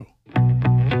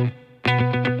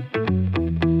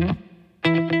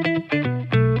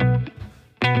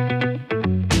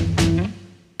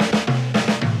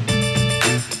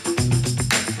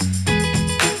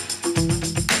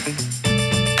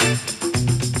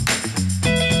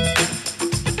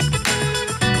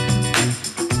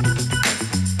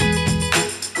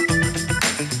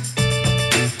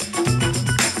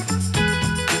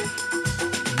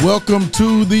Welcome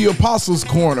to the Apostles'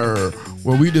 Corner,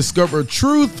 where we discover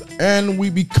truth and we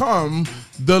become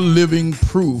the living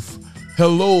proof.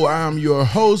 Hello, I'm your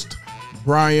host,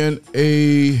 Brian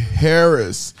A.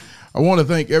 Harris. I want to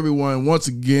thank everyone once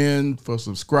again for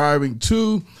subscribing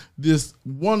to this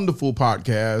wonderful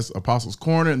podcast, Apostles'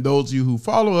 Corner, and those of you who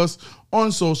follow us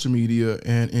on social media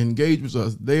and engage with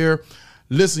us there.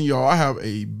 Listen, y'all, I have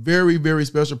a very, very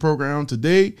special program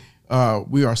today.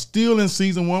 We are still in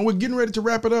season 1. We're getting ready to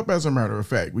wrap it up, as a matter of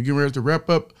fact. We're getting ready to wrap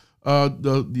up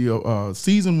the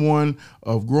season 1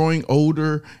 of Growing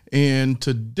Older. And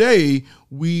today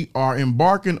we are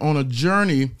embarking on a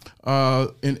journey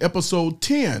in episode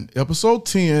 10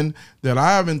 that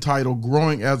I have entitled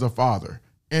Growing as a Father.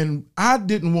 And I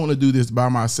didn't want to do this by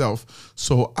myself,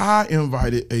 so I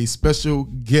invited a special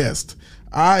guest.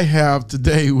 I have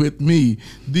today with me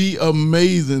the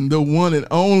amazing, the one and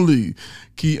only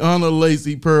Kiana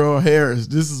Lacey Pearl Harris.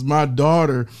 This is my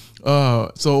daughter.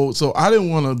 So I didn't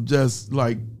want to just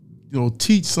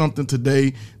teach something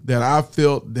today that I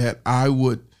felt that I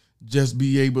would just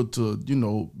be able to,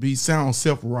 sound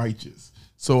self-righteous.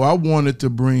 So I wanted to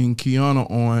bring Kiana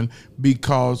on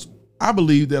because I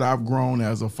believe that I've grown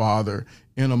as a father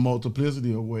in a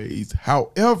multiplicity of ways.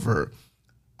 However,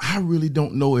 I really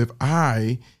don't know if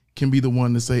I can be the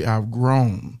one to say I've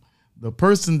grown. The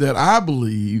person that I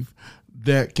believe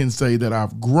that can say that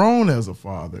I've grown as a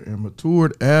father and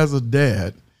matured as a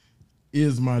dad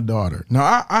is my daughter.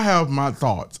 Now, I have my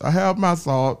thoughts.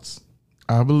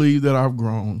 I believe that I've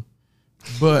grown.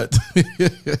 But,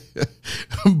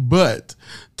 but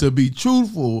to be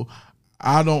truthful,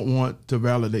 I don't want to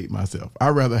validate myself. I'd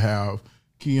rather have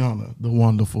Kiana, the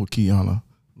wonderful Kiana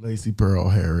Lacey Pearl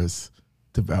Harris,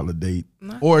 to validate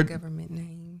Not or government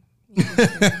name. You can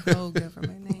say the whole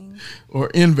government name. Or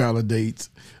invalidate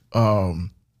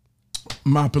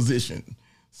my position.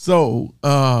 So,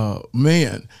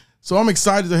 so I'm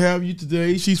excited to have you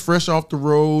today. She's fresh off the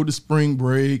road, the spring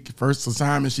break. First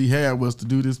assignment she had was to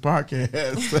do this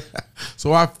podcast.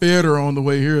 So I fed her on the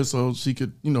way here so she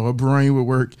could, her brain would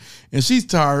work. And she's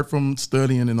tired from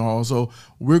studying and all. So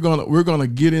we're gonna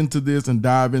get into this and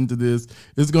dive into this.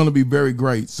 It's gonna be very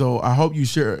great. So I hope you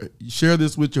share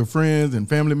this with your friends and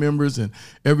family members and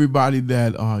everybody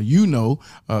that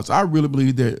So I really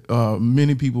believe that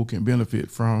many people can benefit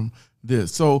from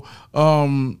this. So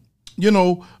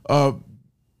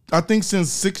I think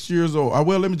since 6 years old,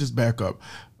 let me just back up.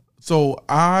 So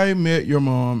I met your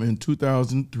mom in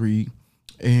 2003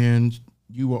 and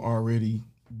you were already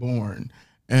born.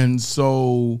 And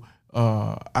so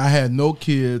I had no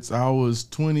kids. I was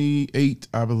 28,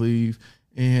 I believe,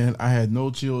 and I had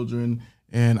no children,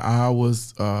 and I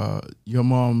was your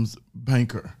mom's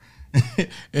banker.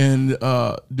 And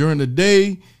during the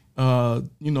day,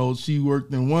 she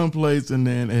worked in one place, and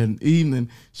then in the evening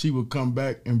she would come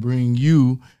back and bring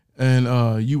you,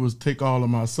 and you would take all of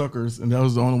my suckers, and that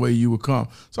was the only way you would come.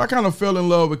 So I kind of fell in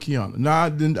love with Kiana. Now I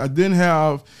didn't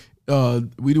have,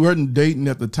 we weren't dating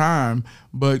at the time,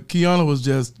 but Kiana was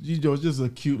just a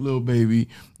cute little baby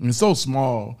and so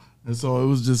small. And so it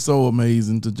was just so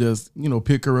amazing to just,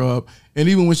 pick her up. And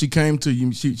even when she came to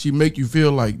you, she make you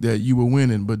feel like that you were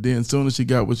winning. But then as soon as she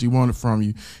got what she wanted from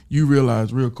you, you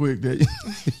realized real quick that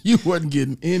you wasn't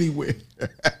getting anywhere.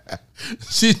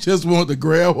 She just wanted to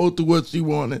grab hold to what she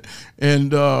wanted. And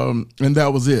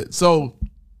that was it. So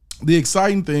the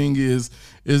exciting thing is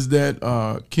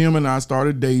that Kim and I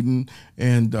started dating,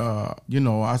 and, I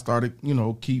started,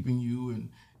 keeping you and,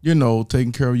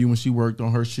 taking care of you when she worked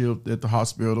on her shift at the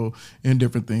hospital and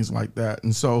different things like that.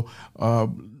 And so,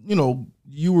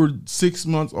 you were 6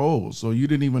 months old, so you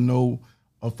didn't even know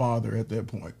a father at that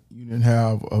point. You didn't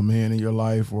have a man in your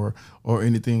life or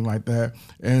anything like that.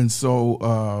 And so,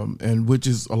 and which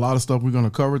is a lot of stuff we're going to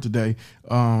cover today.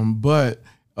 Can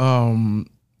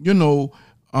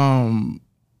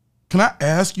I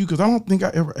ask you, because I don't think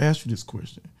I ever asked you this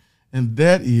question, and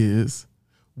that is,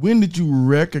 when did you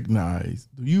recognize?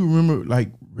 Do you remember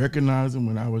recognizing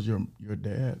when I was your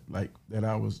dad, that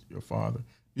I was your father?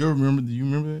 Do you remember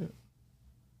that?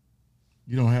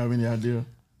 You don't have any idea?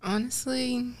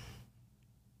 Honestly,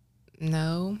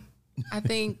 no. I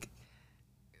think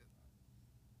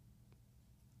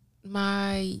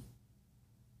my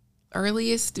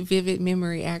earliest vivid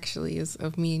memory actually is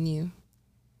of me and you.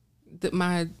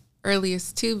 My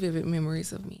earliest 2 vivid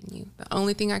memories of me and you. The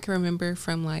only thing I can remember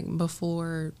from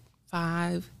before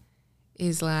 5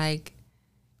 is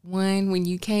one when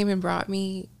you came and brought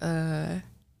me a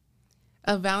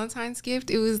Valentine's gift.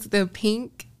 It was the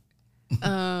pink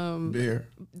bear.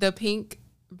 The pink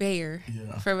bear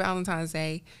for Valentine's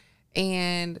Day.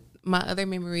 And my other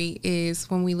memory is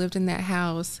when we lived in that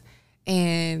house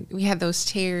And we had those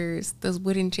chairs, those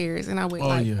wooden chairs, and I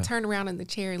would turn around in the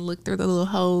chair and look through the little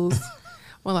holes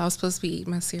while I was supposed to be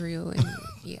eating my cereal. And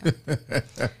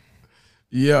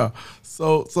yeah.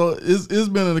 So it's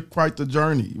been quite the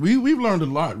journey. We've learned a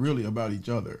lot really about each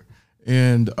other,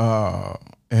 and I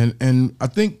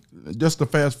think just to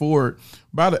fast forward,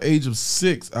 by the age of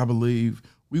 6, I believe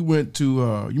we went to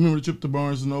you remember the trip to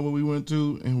Barnes and Noble we went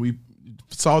to, and we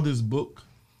saw this book.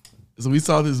 So we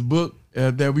saw this book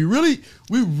that we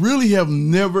really have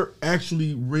never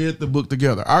actually read the book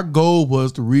together. Our goal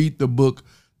was to read the book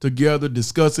together,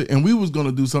 discuss it, and we was going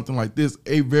to do something like this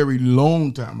a very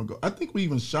long time ago. I think we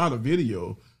even shot a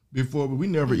video before, but we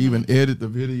never even edited the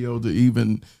video to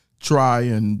even try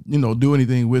and do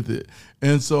anything with it.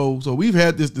 And so we've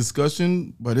had this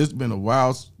discussion, but it's been a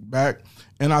while back.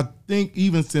 And I think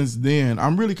even since then,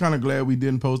 I'm really kind of glad we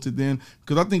didn't post it then,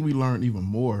 because I think we learned even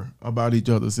more about each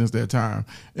other since that time.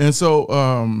 And so,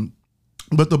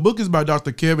 but the book is by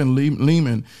Dr. Kevin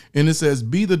Leman, and it says,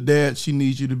 "Be the dad she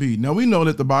needs you to be." Now, we know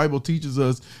that the Bible teaches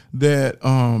us that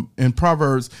in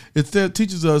Proverbs,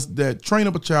 teaches us that train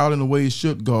up a child in the way he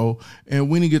should go, and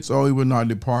when he gets old, he will not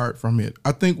depart from it.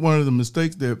 I think one of the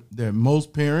mistakes that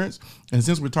most parents, and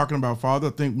since we're talking about father,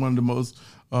 I think one of the most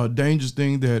dangerous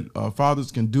thing that fathers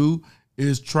can do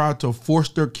is try to force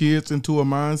their kids into a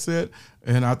mindset.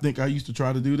 And I think I used to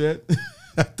try to do that.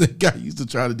 I think I used to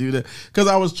try to do that because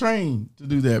I was trained to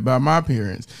do that by my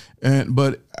parents.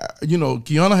 But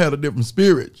Kiana had a different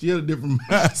spirit. She had a different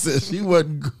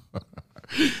mindset.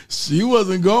 She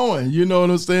wasn't going. You know what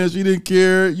I'm saying? She didn't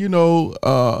care.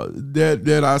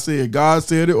 That I said God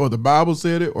said it or the Bible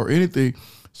said it or anything.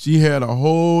 She had a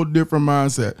whole different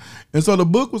mindset. And so the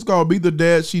book was called "Be the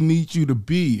Dad She Needs You to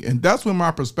Be." And that's when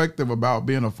my perspective about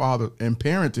being a father and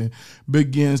parenting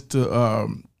begins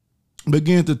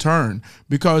to turn.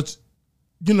 Because,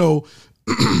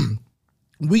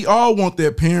 we all want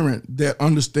that parent that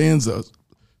understands us.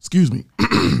 Excuse me.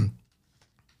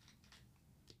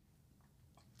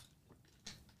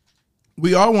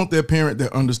 We all want that parent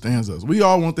that understands us. We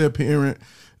all want that parent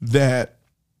that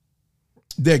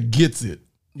gets it.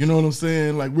 You know what I'm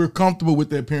saying? Like, we're comfortable with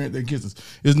that parent that gets us.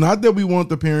 It's not that we want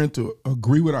the parent to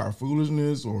agree with our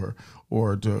foolishness or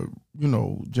to,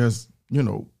 just,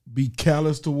 be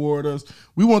callous toward us.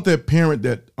 We want that parent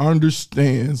that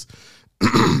understands,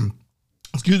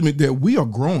 excuse me, that we are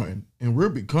growing and we're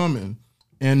becoming,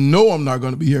 and no, I'm not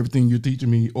going to be everything you're teaching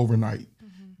me overnight.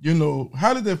 Mm-hmm.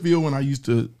 How did that feel when I used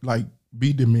to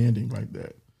be demanding like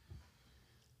that?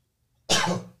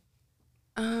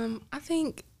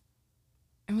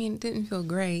 It didn't feel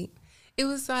great. It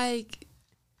was kind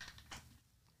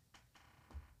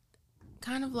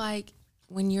of like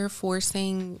when you're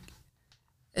forcing,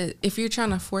 if you're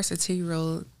trying to force a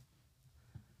 2-year-old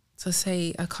to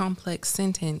say a complex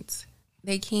sentence,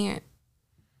 they can't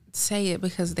say it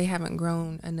because they haven't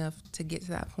grown enough to get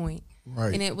to that point.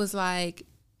 Right. And it was like,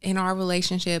 in our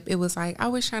relationship, it was like, I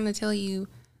was trying to tell you,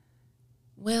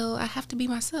 well, I have to be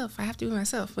myself.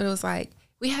 But it was like,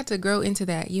 we had to grow into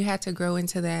that. You had to grow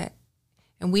into that.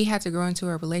 And we had to grow into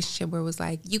a relationship where it was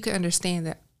like, you could understand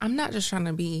that I'm not just trying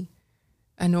to be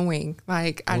annoying.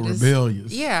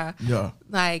 Rebellious. Yeah. Yeah.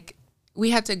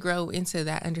 We had to grow into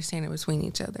that understanding between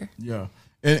each other. Yeah.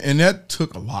 And that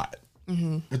took a lot.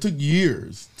 Mm-hmm. It took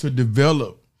years to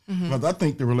develop. Because I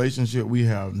think the relationship we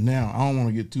have now, I don't want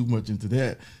to get too much into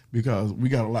that because we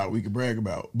got a lot we can brag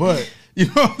about. But,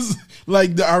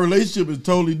 our relationship is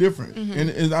totally different. Mm-hmm.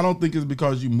 And I don't think it's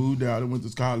because you moved out and went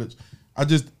to college. I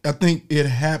think it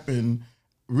happened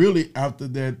really after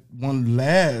that one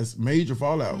last major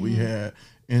fallout we had.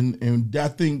 And I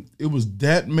think it was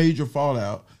that major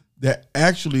fallout that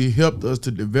actually helped us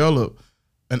to develop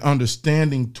an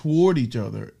understanding toward each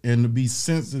other and to be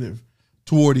sensitive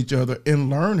toward each other and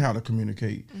learn how to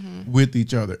communicate with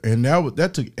each other. And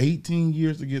that took 18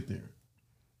 years to get there.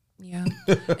 Yeah.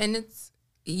 And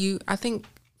I think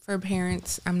for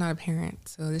parents, I'm not a parent,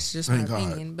 so this is just my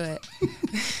opinion, but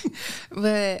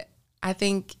I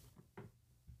think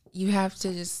you have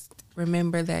to just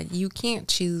remember that you can't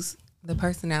choose the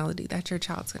personality that your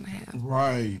child's going to have.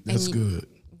 Right. That's good.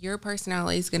 Your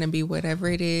personality is going to be whatever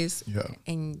it is. Yeah.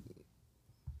 And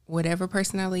whatever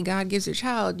personality God gives your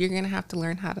child, you're going to have to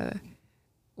learn how to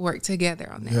work together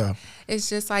on that. Yeah. It's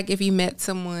just like if you met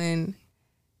someone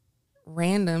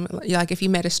random, like if you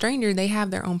met a stranger, they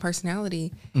have their own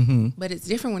personality, but it's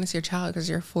different when it's your child because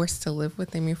you're forced to live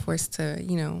with them. You're forced to,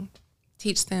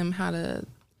 teach them how to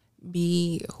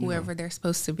be whoever they're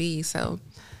supposed to be. So,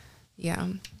 yeah.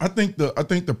 I think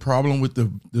the problem with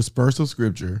the dispersal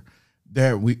scripture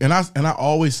that I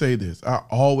always say this. I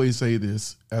always say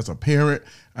this as a parent,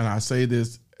 and I say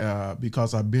this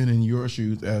because I've been in your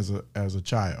shoes as a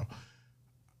child.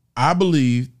 I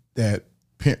believe that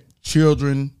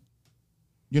children,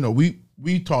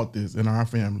 we taught this in our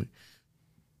family.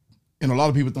 And a lot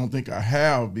of people don't think I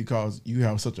have, because you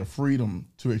have such a freedom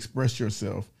to express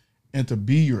yourself and to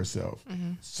be yourself.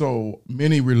 Mm-hmm. So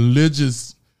many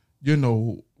religious,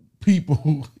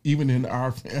 people, even in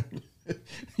our family,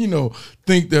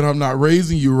 think that I'm not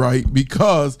raising you right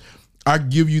because I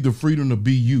give you the freedom to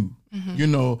be you,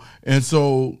 And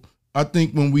so I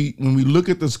think when we look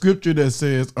at the scripture that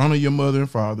says honor your mother and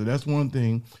father, that's one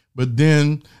thing. But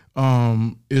then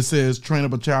it says train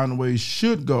up a child in the way he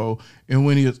should go, and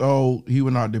when he is old, he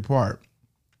will not depart.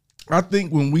 I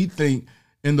think when we think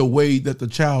in the way that the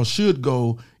child should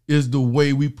go is the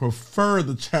way we prefer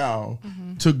the child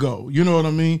to go. You know what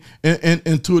I mean?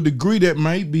 And to a degree that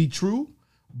might be true,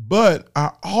 but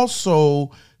I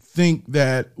also think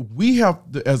that we have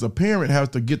to, as a parent,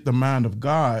 have to get the mind of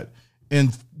God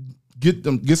and get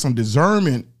some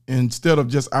discernment instead of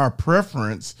just our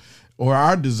preference or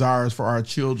our desires for our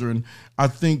children. I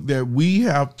think that we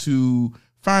have to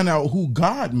find out who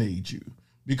God made you,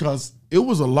 because it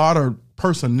was a lot of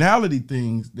personality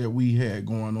things that we had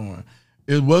going on.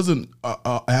 It wasn't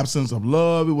an absence of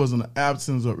love. It wasn't an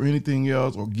absence of anything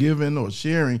else or giving or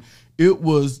sharing. It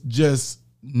was just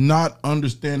not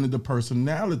understanding the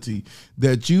personality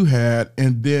that you had,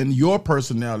 and then your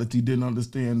personality didn't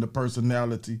understand the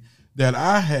personality that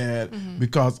I had,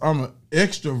 because I'm an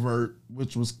extrovert,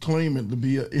 which was claiming to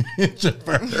be an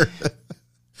introvert.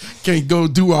 Can't go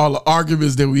do all the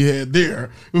arguments that we had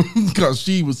there, because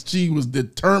she was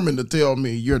determined to tell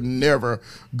me, you're never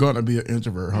gonna be an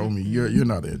introvert, homie. You're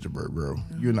not an introvert, bro.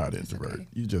 You're not an introvert. Okay.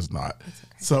 You're just not. Okay.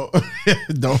 So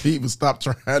don't even stop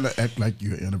trying to act like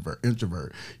you're an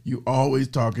introvert. You always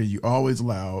talking. You always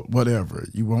loud. Whatever.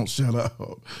 You won't shut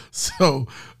up. So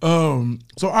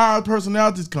our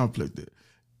personalities conflicted.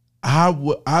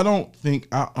 I don't think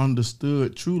I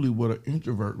understood truly what an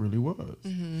introvert really was,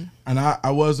 and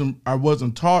I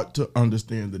wasn't taught to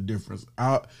understand the difference.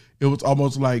 It was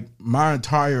almost like my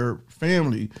entire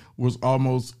family was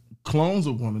almost clones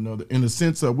of one another, in the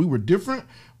sense of we were different,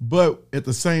 but at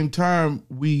the same time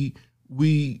we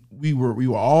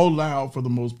were all loud for the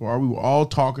most part. We were all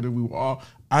talkative.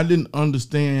 I didn't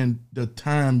understand the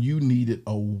time you needed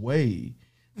away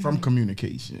from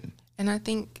communication. And I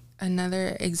think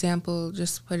another example,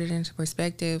 just to put it into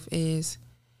perspective, is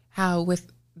how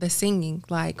with the singing,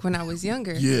 like when I was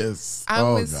younger, yes, I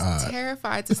was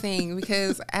terrified to sing,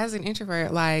 because as an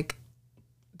introvert, like,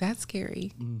 that's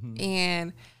scary.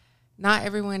 And not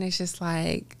everyone is just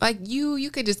like you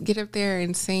could just get up there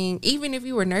and sing. Even if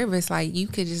you were nervous, like, you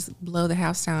could just blow the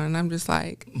house down. And I'm just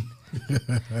like,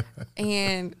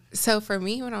 and so for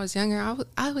me, when I was younger,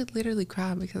 I would literally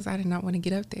cry because I did not want to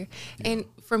get up there. Yeah. And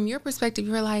from your perspective,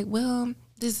 you were like, well,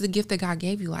 this is the gift that God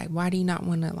gave you. Like, why do you not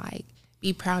want to, like,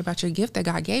 be proud about your gift that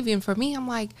God gave you? And for me, I'm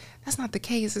like, that's not the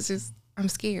case. It's just, I'm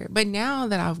scared. But now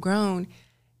that I've grown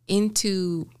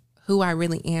into who I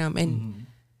really am, and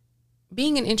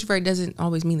being an introvert doesn't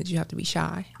always mean that you have to be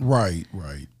shy. Right.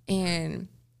 And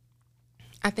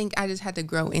I think I just had to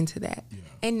grow into that. Yeah.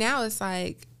 And now it's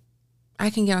like, I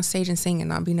can get on stage and sing and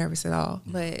not be nervous at all.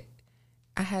 But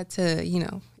I had to,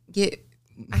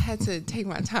 I had to take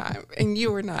my time. And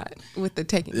you were not with the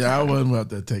taking time. Yeah, I wasn't about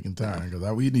that taking time,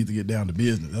 because we need to get down to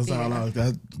business. That's all I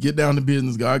was. Get down to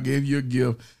business. God gave you a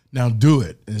gift. Now do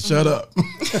it and shut up.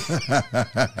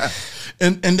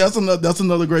 and that's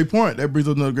another great point. That brings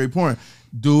up another great point.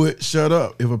 Do it, shut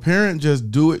up. If a parent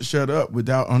just do it, shut up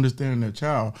without understanding their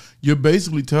child, you're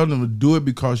basically telling them to do it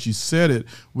because you said it,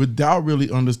 without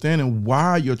really understanding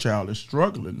why your child is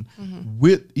struggling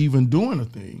with even doing a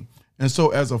thing. And so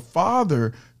as a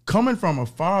father, coming from a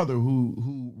father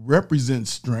who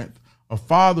represents strength, a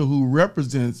father who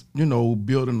represents,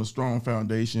 building a strong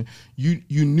foundation,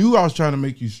 you knew I was trying to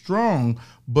make you strong,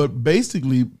 but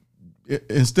basically,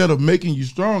 instead of making you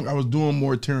strong, I was doing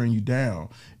more tearing you down.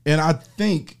 And I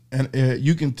think, and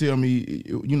you can tell me,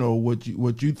 what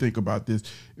you think about this,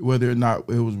 whether or not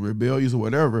it was rebellious or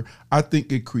whatever. I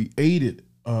think it created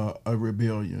a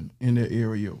rebellion in the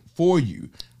area for you,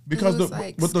 because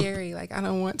it was scary. Like, I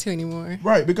don't want to anymore.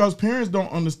 Right, because parents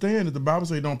don't understand that the Bible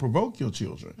says don't provoke your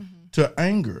children to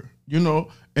anger.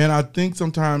 And I think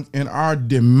sometimes in our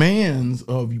demands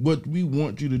of what we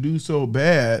want you to do so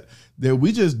bad, that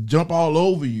we just jump all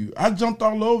over you. I jumped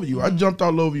all over you. I jumped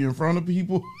all over you in front of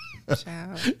people,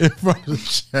 in front of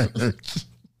church.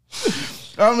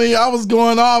 I mean, I was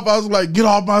going off. I was like, get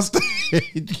off my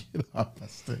stage. Get off my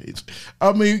stage.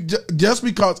 I mean, just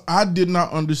because I did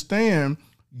not understand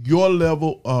your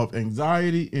level of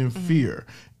anxiety and fear.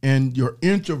 and your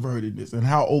introvertedness and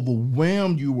how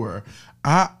overwhelmed you were.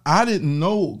 I didn't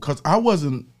know, because I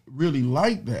wasn't really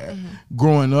like that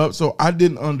growing up, so I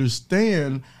didn't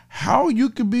understand how you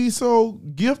could be so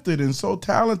gifted and so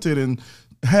talented and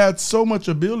had so much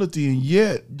ability and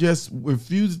yet just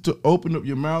refused to open up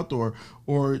your mouth or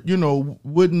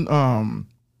wouldn't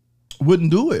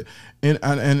do it. And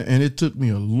it took me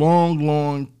a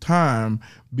long time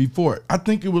before. I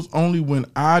think it was only when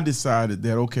I decided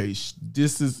that, okay,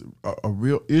 this is a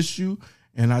real issue,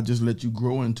 and I just let you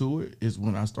grow into it, is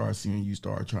when I started seeing you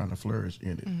start trying to flourish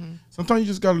in it. Sometimes you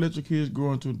just got to let your kids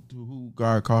grow into who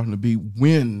God called them to be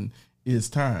when it's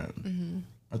time.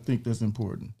 I think that's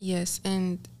important. Yes,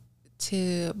 and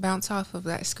to bounce off of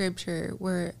that scripture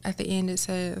where at the end it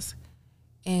says,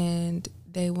 and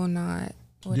they will not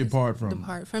depart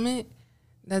from it.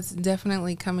 That's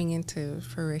definitely coming into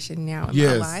fruition now in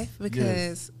my life,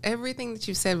 because everything that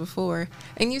you said before,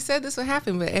 and you said this would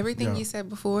happen, but everything you said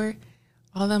before,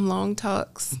 all them long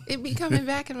talks, it be coming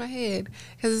back in my head,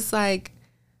 because it's like,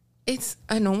 it's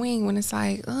annoying when it's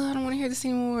like, oh, I don't want to hear this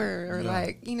anymore, or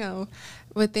like,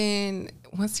 but then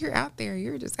once you're out there,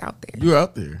 you're just out there. You're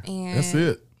out there. And that's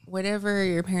it. Whatever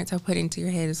your parents have put into your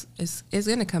head is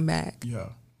going to come back. Yeah.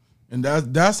 And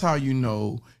that's how you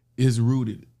know it's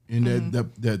rooted in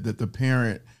that the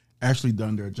parent actually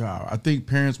done their job. I think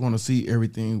parents want to see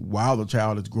everything while the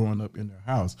child is growing up in their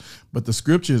house. But the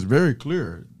scripture is very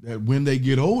clear that when they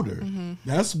get older,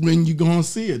 that's when you're going to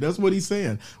see it. That's what he's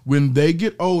saying. When they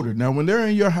get older. Now, when they're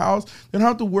in your house, they don't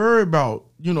have to worry about,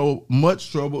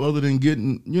 much trouble other than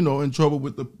getting, in trouble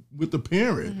with the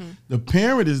parent. The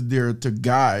parent is there to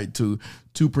guide, to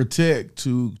protect,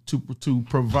 to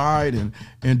provide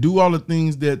and do all the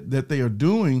things that they are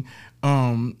doing.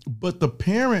 But the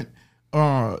parent,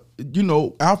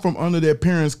 out from under their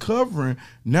parents' covering,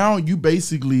 now you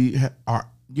basically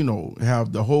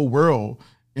have the whole world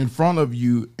in front of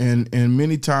you, and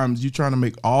many times you're trying to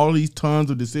make all these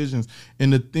tons of decisions.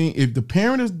 And the thing, if the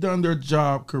parent has done their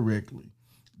job correctly,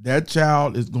 that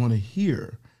child is going to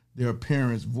hear their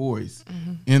parents' voice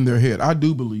in their head. I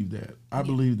do believe that. I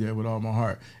believe that with all my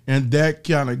heart. And that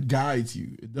kind of guides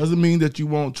you. It doesn't mean that you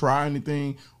won't try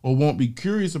anything or won't be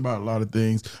curious about a lot of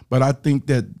things, but I think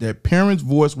that parents'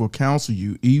 voice will counsel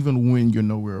you even when you're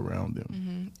nowhere around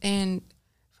them. And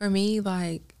for me,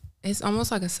 like, it's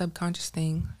almost like a subconscious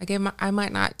thing. Like, I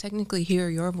might not technically hear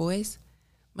your voice,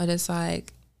 but it's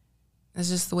like, it's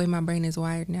just the way my brain is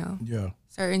wired now. Yeah.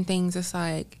 Certain things, it's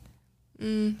like,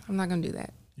 I'm not going to do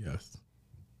that. Yes.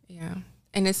 Yeah.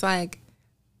 And it's like,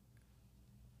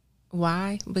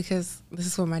 why? Because this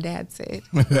is what my dad said.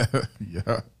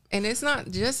 Yeah. And it's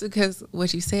not just because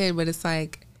what you said, but it's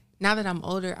like, now that I'm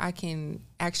older, I can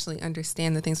actually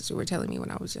understand the things that you were telling me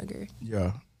when I was younger.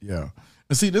 Yeah. Yeah.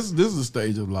 And see, this is a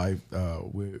stage of life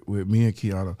with me and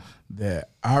Kiana that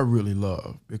I really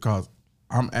love, because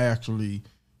I'm actually,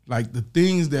 like, the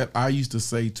things that I used to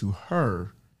say to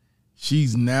her,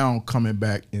 she's now coming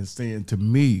back and saying to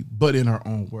me, but in her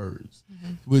own words,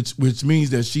 which means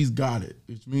that she's got it.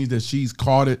 Which means that she's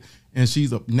caught it, and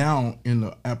she's up now in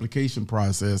the application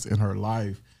process in her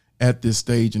life at this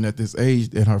stage and at this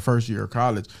age in her first year of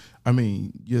college. I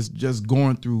mean, just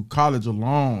going through college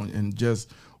alone and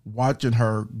just watching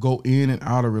her go in and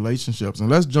out of relationships. And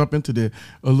let's jump into that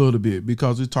a little bit,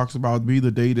 because it talks about be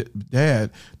the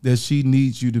dad that she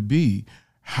needs you to be.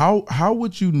 How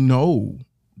would you know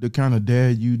the kind of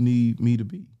dad you need me to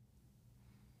be?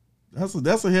 That's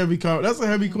a heavy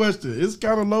question. It's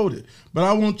kind of loaded, but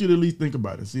I want you to at least think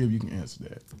about it. See if you can answer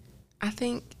that. I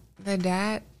think the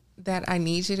dad that I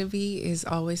need you to be is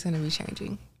always going to be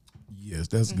changing. Yes,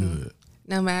 that's good.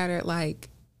 No matter, like,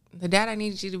 the dad I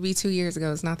needed you to be 2 years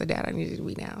ago is not the dad I need you to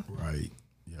be now. Right.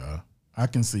 Yeah, I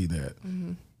can see that.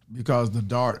 Because the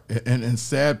dark and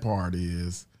sad part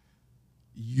is,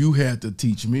 you had to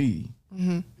teach me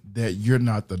that you're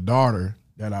not the daughter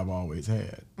that I've always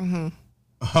had.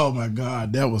 Oh my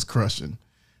God, that was crushing.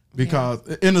 Because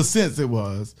in a sense it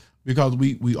was, because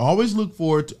we always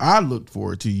I looked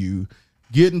forward to you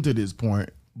getting to this point,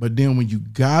 but then when you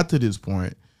got to this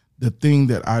point, the thing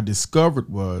that I discovered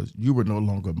was you were no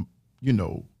longer,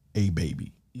 a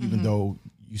baby, even though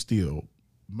you still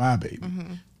my baby.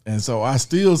 And so I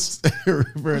still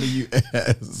refer to you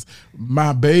as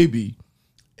my baby.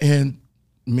 And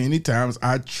many times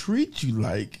I treat you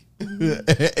like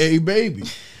a baby,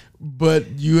 but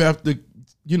you have to,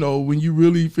 when you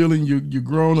really feeling your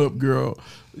grown up girl,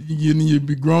 you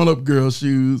be grown up girl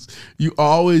shoes, you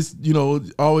always,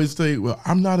 always say, well,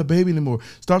 I'm not a baby anymore.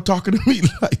 Stop talking to me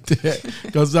like that.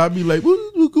 Cause I'd be like, what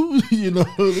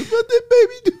that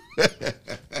baby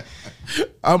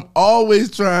do? I'm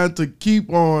always trying to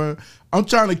keep on. I'm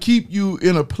trying to keep you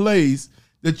in a place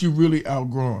that you really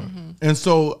outgrown. And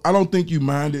so I don't think you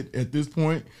mind it at this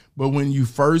point, but when you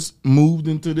first moved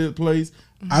into this place,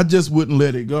 I just wouldn't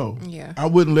let it go. Yeah. I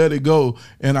wouldn't let it go.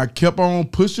 And I kept on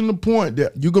pushing the point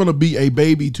that you're going to be a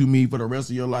baby to me for the rest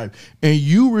of your life. And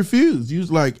you refused. You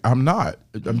was like, I'm not.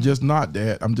 I'm just not,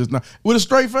 Dad. I'm just not. With a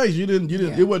straight face. You didn't,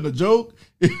 it wasn't a joke.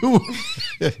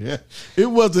 It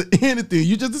wasn't anything.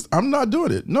 You just, I'm not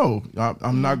doing it. No,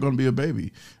 I'm not going to be a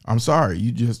baby. I'm sorry.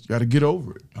 You just got to get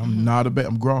over it. I'm not a baby.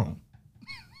 I'm grown.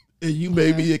 And you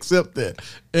made me accept that.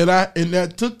 And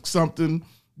that took something,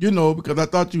 because I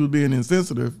thought you were being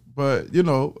insensitive, but at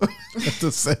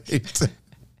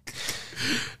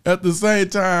the same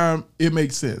time, it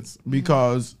makes sense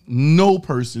because no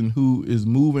person who is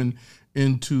moving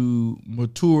into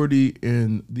maturity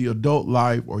in the adult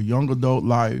life or young adult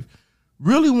life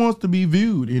really wants to be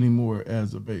viewed anymore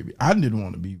as a baby. I didn't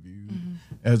want to be viewed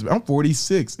as, I'm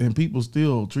 46 and people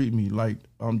still treat me like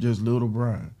I'm just little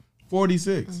Brian.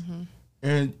 46.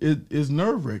 And it is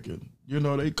nerve wracking.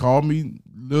 They call me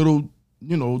little,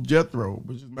 Jethro,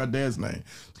 which is my dad's name.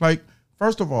 It's like,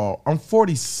 first of all, I'm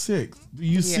 46. Do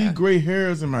you see gray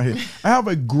hairs in my head? I have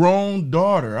a grown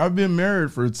daughter. I've been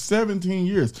married for 17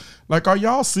 years. Like, are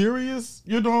y'all serious?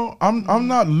 I'm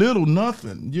not little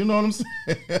nothing. You know what I'm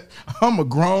saying? I'm a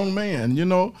grown man,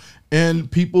 and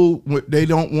people, they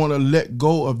don't want to let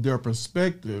go of their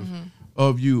perspective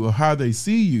of you or how they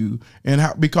see you, and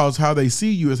because how they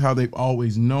see you is how they've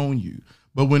always known you.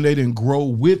 But when they didn't grow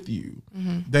with you,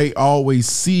 they always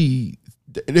see,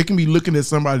 they can be looking at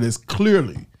somebody that's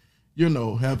clearly,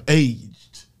 have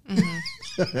aged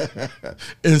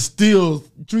and still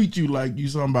treat you like you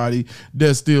somebody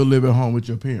that's still living home with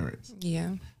your parents.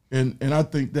 Yeah. And I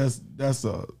think that's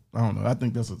a, I don't know, I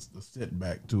think that's a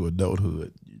setback to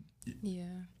adulthood. Yeah.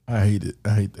 I hate it. I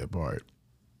hate that part.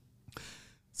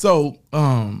 So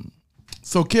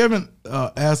Kevin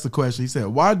asked the question. He said,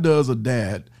 why does a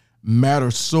dad matter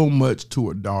so much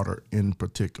to a daughter in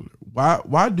particular?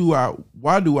 Why do I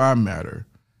matter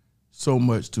so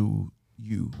much to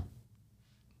you?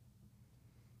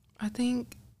 I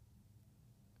think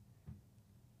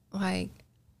I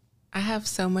have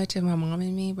so much of my mom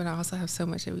in me, but I also have so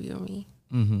much of you in me.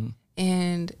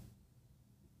 And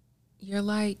you're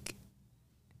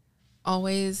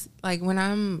always when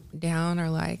I'm down or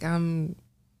I'm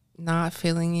not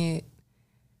feeling it,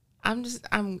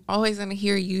 I'm always gonna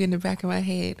hear you in the back of my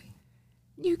head.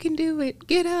 You can do it.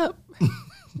 Get up.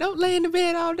 Don't lay in the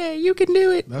bed all day. You can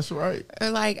do it. That's right.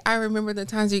 Or I remember the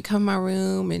times you come in my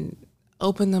room and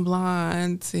open the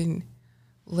blinds and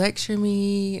lecture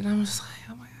me, and I'm just like,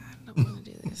 oh my God, I don't want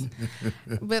to do this.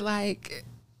 But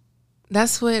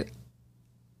that's what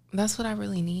I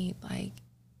really need. I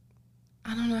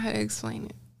don't know how to explain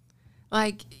it.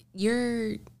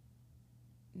 You're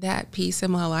that piece of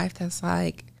my life that's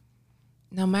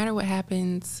no matter what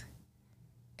happens,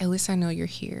 at least I know you're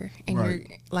here. And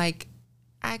right. You're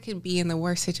I could be in the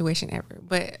worst situation ever,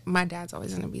 but my dad's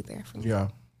always going to be there for me. Yeah.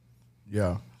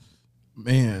 Yeah.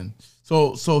 Man.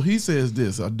 So he says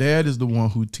this, a dad is the one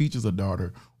who teaches a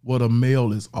daughter what a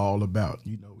male is all about.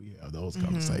 We have those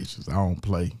conversations. I don't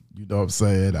play. You know what I'm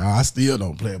saying? I still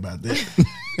don't play about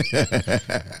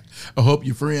that. I hope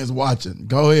your friends watching.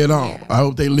 Go ahead on. Yeah. I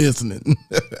hope they listening.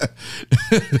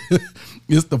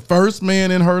 It's the first man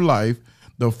in her life,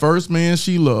 the first man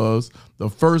she loves, the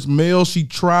first male she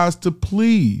tries to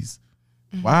please.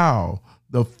 Wow.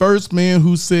 The first man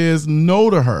who says no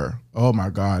to her. Oh my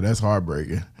God, that's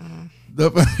heartbreaking.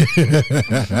 The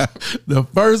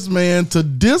first man to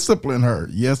discipline her.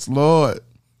 Yes, Lord.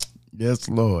 Yes,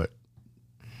 Lord.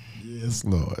 Yes,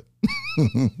 Lord.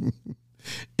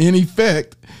 In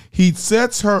effect, he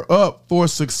sets her up for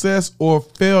success or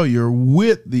failure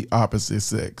with the opposite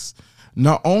sex.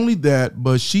 Not only that,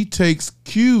 but she takes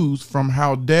cues from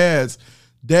how dad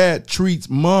treats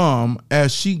mom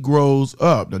as she grows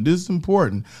up. Now, this is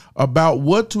important, about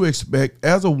what to expect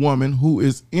as a woman who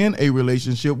is in a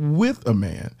relationship with a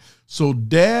man. So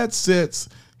dad sets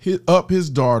up his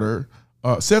daughter's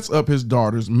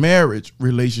marriage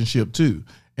relationship too.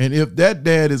 And if that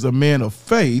dad is a man of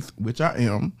faith, which I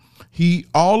am, he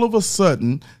all of a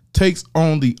sudden takes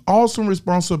on the awesome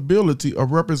responsibility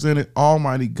of representing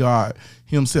Almighty God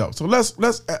Himself. So let's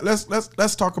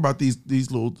talk about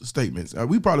these little statements.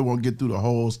 We probably won't get through the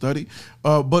whole study,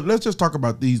 but let's just talk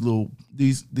about these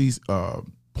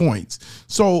points.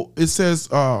 So it says,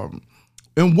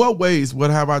 in what ways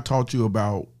have I taught you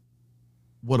about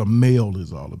what a male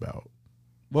is all about?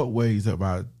 What ways have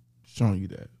I shown you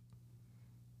that?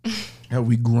 Have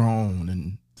we grown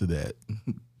into that?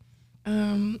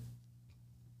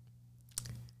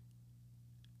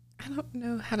 I don't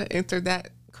know how to answer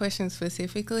that question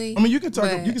specifically. I mean, you can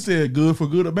say it good for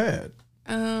good or bad.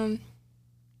 I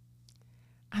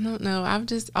don't know. I've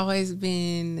just always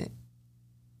been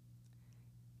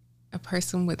a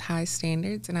person with high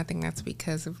standards, and I think that's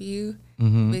because of you.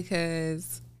 Mm-hmm.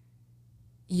 Because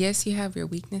yes, you have your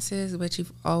weaknesses, but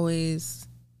you've always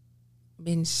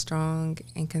been strong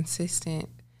and consistent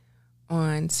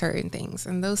on certain things,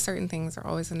 and those certain things are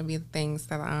always going to be the things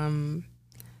that I'm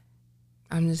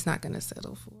just not going to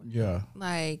settle for. Yeah.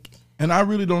 Like, and I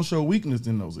really don't show weakness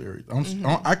in those areas.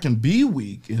 I can be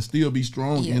weak and still be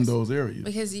strong in those areas.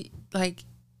 Because, like,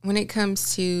 when it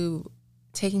comes to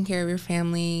taking care of your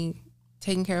family,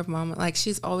 taking care of mama, like,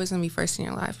 she's always going to be first in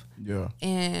your life. Yeah.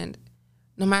 And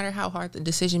no matter how hard the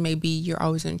decision may be, you're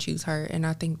always going to choose her. And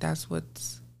I think that's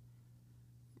what's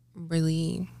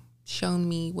really shown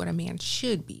me what a man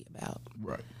should be about.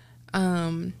 Right.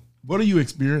 What are you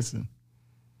experiencing?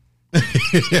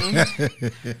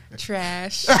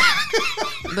 Trash.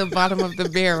 The bottom of the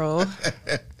barrel.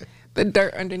 The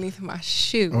dirt underneath my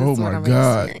shoe. Oh my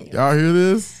God. Y'all hear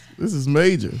this? This is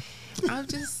major. I've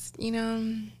just,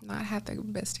 not had the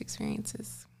best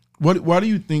experiences. Why do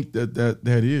you think that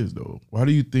is, though? Why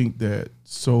do you think that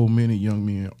so many young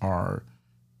men are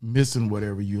missing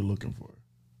whatever you're looking for?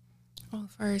 Well,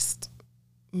 first,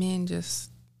 men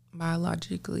just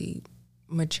biologically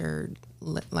matured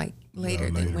later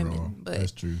than women. On. But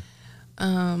that's true.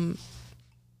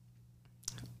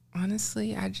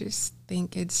 Honestly, I just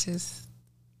think it's just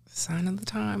a sign of the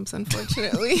times,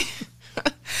 unfortunately.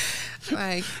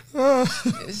 Like,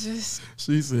 it's just...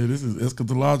 She said this is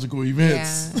eschatological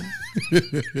events.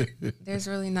 Yeah. There's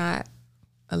really not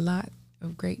a lot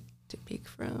of great to pick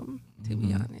from, to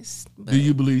be honest. But do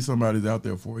you believe somebody's out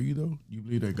there for you, though? You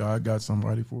believe that God got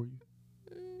somebody for you?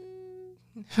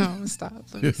 Oh, stop.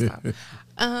 Let me stop.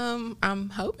 I'm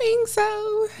hoping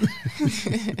so.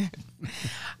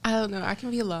 I don't know. I can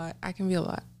be a lot.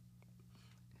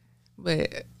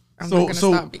 But I'm not going to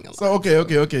stop being a lot. So, okay.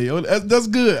 That's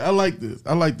good. I like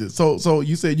this. So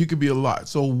you said you could be a lot.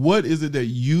 So what is it that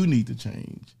you need to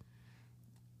change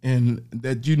and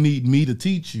that you need me to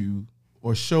teach you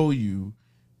or show you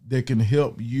that can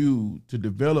help you to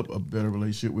develop a better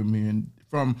relationship with men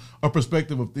from a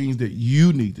perspective of things that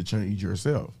you need to change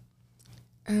yourself?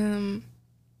 Now,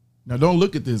 don't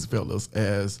look at this, fellas,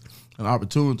 as an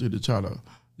opportunity to try to,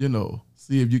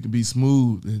 see if you can be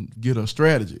smooth and get a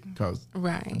strategy. Because,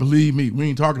 right. Believe me, we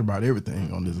ain't talking about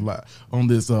everything on this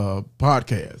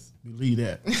podcast. Believe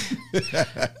that.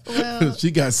 Well,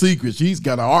 she got secrets. She's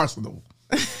got an arsenal.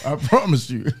 I promise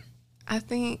you. I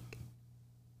think.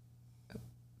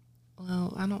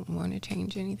 Well, I don't want to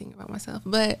change anything about myself,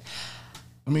 but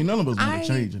I mean, none of us want to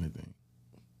change anything.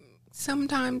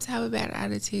 Sometimes have a bad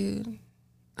attitude.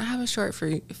 I have a short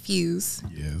fuse.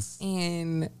 Yes.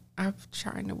 And I'm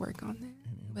trying to work on that.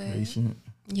 Impatient.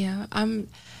 Yeah, I'm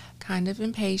kind of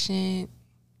impatient.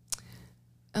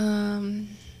 I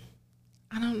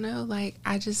don't know. Like,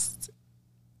 I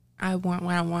want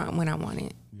what I want when I want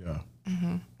it. Yeah.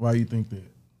 Mm-hmm. Why do you think that?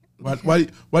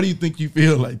 Why do you think you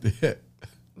feel like that?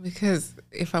 Because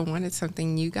if I wanted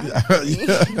something, you got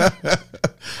it.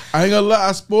 I ain't gonna lie,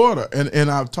 I spoiled her. And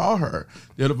I've taught her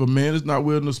that if a man is not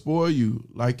willing to spoil you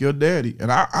like your daddy,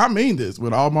 and I mean this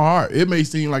with all my heart, it may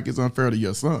seem like it's unfair to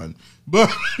your son, but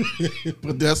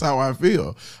that's how I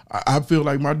feel. I feel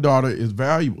like my daughter is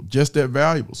valuable, just that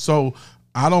valuable. So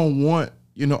I don't want,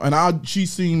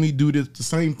 she's seen me do the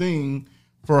same thing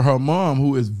for her mom,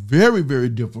 who is very, very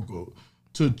difficult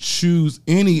to choose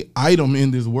any item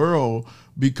in this world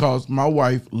because my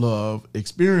wife loves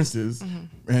experiences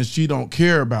and she don't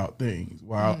care about things.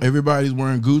 While everybody's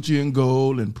wearing Gucci and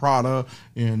gold and Prada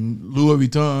and Louis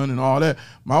Vuitton and all that,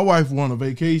 my wife wants a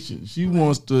vacation. She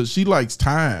she likes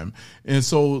time. And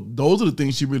so those are the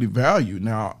things she really values.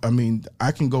 Now, I mean,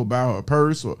 I can go buy her a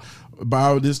purse or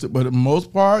buy her this, but the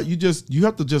most part, you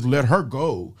have to just let her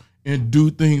go and do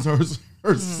things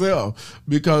herself,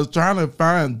 because trying to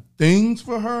find things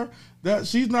for her, that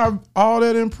she's not all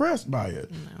that impressed by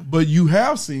it. No. But you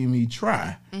have seen me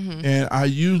try, and I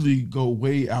usually go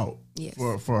way out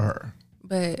for her.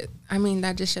 But I mean,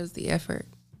 that just shows the effort,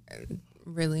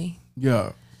 really.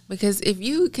 Yeah. Because if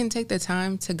you can take the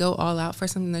time to go all out for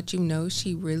something that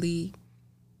she really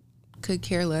could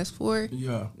care less for,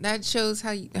 that shows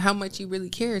how much you really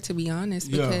care, to be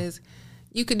honest. Because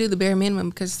you could do the bare minimum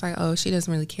because it's like, oh, she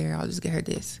doesn't really care, I'll just get her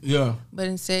this. Yeah. But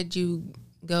instead you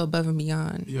go above and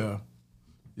beyond. Yeah.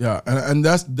 Yeah. And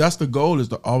that's the goal, is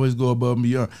to always go above and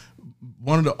beyond.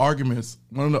 One of the arguments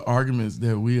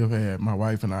that we have had, my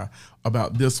wife and I,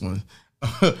 about this one,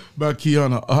 about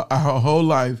Kiana, our whole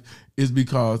life, is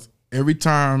because every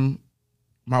time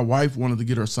my wife wanted to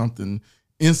get her something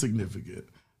insignificant,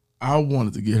 I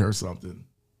wanted to get her something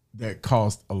that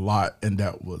cost a lot and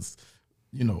that was,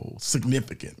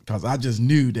 significant, because I just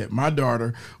knew that my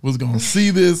daughter was going to see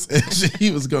this and she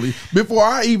was going to, before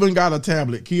I even got a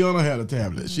tablet, Kiana had a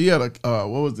tablet. She had a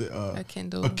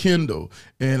Kindle. A Kindle.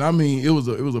 And I mean, it was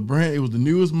a brand, it was the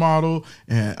newest model.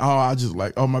 And I just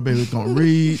like, my baby's going to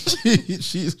read.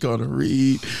 She's going to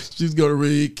read. She's going to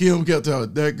read. Kim kept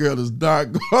telling that girl is not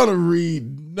going to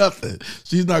read nothing.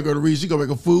 She's not going to read. She's going to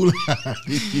make a fool out of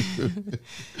you.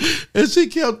 And she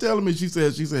kept telling me, she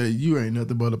said, you ain't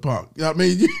nothing but a punk. I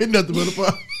mean, you ain't nothing but a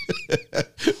punk.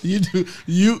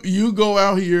 You go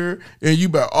out here and you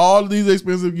buy all of these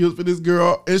expensive gifts for this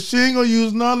girl and she ain't going to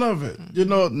use none of it.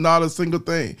 Not a single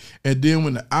thing. And then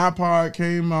when the iPod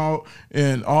came out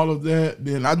and all of that,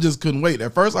 then I just couldn't wait.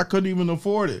 At first I couldn't even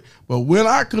afford it. But when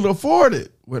I could afford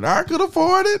it,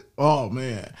 oh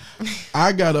man,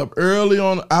 I got up early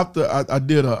on after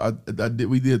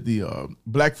we did the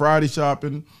Black Friday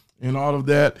shopping and all of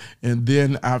that. And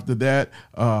then after that,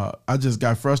 I just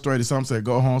got frustrated. Some said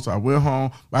go home. So I went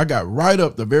home. I got right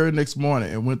up the very next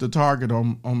morning and went to Target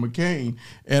on McCain.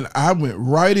 And I went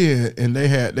right in and they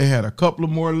had a couple of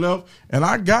more left. And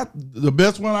I got the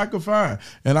best one I could find.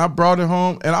 And I brought it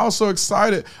home. And I was so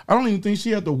excited. I don't even think she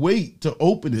had to wait to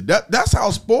open it. That's how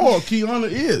spoiled Kiana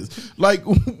is. Like,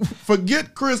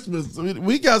 forget Christmas.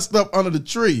 We got stuff under the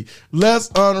tree. Let's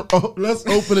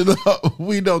open it up.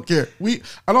 We don't care.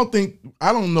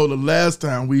 I don't know the last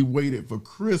time we waited for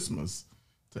Christmas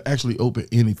to actually open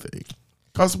anything,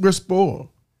 because we're spoiled.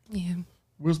 Yeah.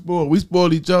 We're spoiled. We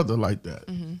spoil each other like that.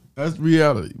 Mm-hmm. That's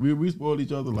reality. We spoil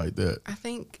each other like that. I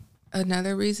think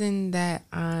another reason that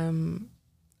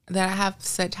that I have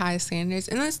such high standards,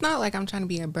 and it's not like I'm trying to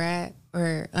be a brat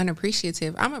or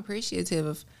unappreciative. I'm appreciative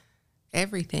of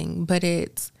everything, but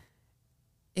it's,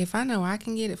 if I know I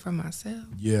can get it for myself.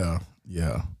 Yeah.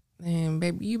 And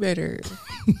baby, you better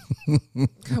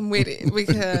come with it,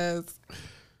 because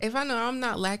if I know I'm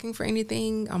not lacking for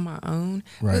anything on my own,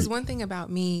 because one thing about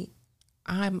me,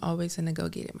 I'm always gonna go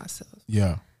get it myself.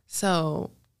 Yeah. So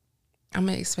I'm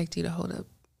gonna expect you to hold up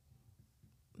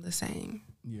the same.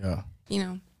 Yeah.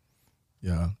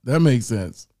 Yeah, that makes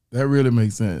sense. That really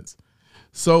makes sense.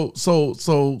 So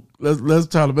let's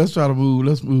try to move.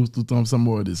 Let's move through some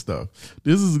more of this stuff.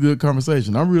 This is a good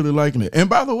conversation. I'm really liking it. And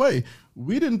by the way,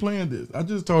 we didn't plan this. I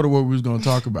just told her what we was going to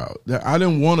talk about. That I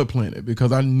didn't want to plan it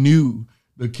because I knew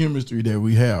the chemistry that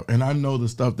we have, and I know the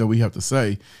stuff that we have to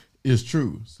say is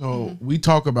true. So we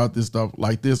talk about this stuff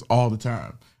like this all the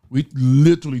time. We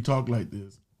literally talk like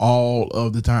this all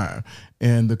of the time,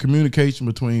 and the communication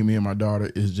between me and my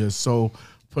daughter is just so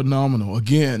phenomenal.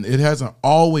 Again, it hasn't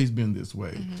always been this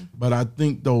way, but I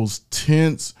think those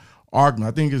tense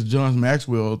arguments, I think it's John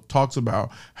Maxwell talks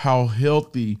about how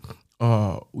healthy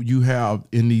you have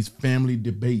in these family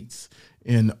debates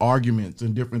and arguments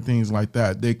and different things like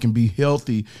that. They can be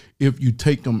healthy if you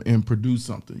take them and produce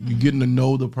something. You're getting to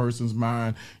know the person's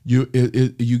mind. You're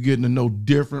getting to know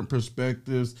different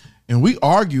perspectives. And we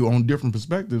argue on different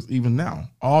perspectives even now,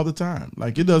 all the time.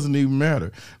 Like, it doesn't even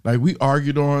matter. Like, we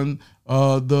argued on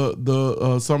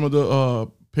some of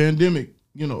the pandemic,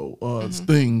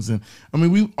 things. And I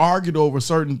mean, we argued over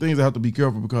certain things. I have to be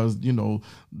careful because,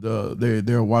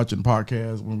 they're watching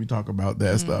podcasts when we talk about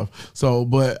that stuff. So,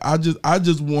 but I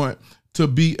just want to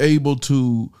be able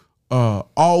to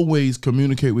always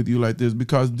communicate with you like this,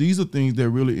 because these are things that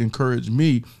really encourage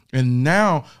me. And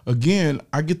now, again,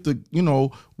 I get to,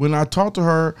 when I talk to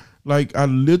her, like,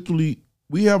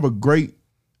 we have a great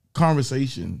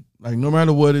conversation. Like, no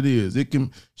matter what it is,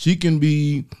 she can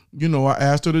be, I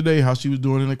asked her today how she was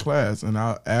doing in the class, and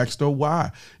I asked her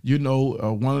why.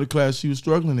 One of the class she was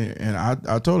struggling in, and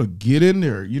I told her, get in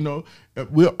there.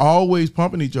 We're always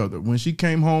pumping each other. When she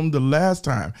came home the last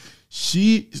time,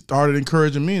 she started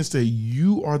encouraging me and say,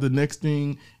 you are the next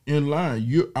thing in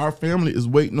line. Our family is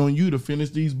waiting on you to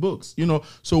finish these books.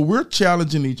 So we're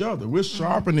challenging each other. We're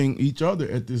sharpening each other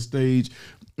at this stage.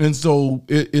 And so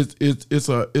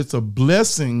it's a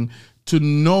blessing to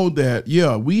know that,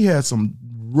 we had some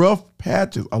rough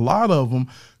patches, a lot of them,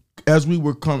 as you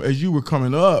were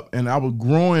coming up, and I was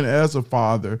growing as a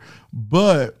father.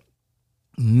 But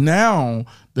now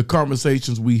the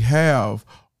conversations we have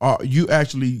are you're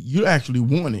actually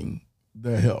wanting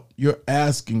the help. You're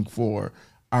asking for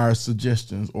our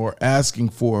suggestions or asking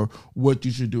for what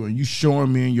you should do, and you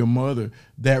showing me and your mother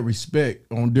that respect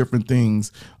on different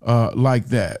things like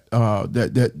that.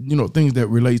 Things that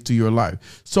relate to your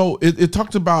life. So it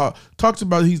talks about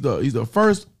he's the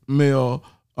first male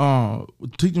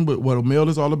teaching what a male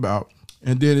is all about.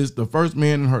 and then it's the first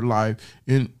man in her life,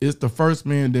 and it's the first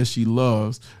man that she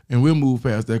loves, and we'll move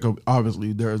past that because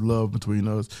obviously there's love between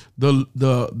us.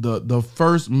 The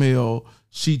first male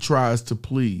she tries to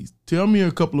please. Tell me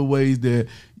a couple of ways that,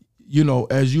 you know,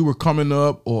 as you were coming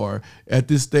up or at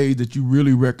this stage that you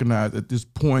really recognize at this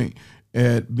point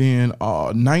at being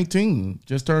 19,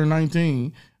 just turned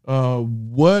 19,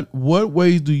 what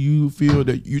ways do you feel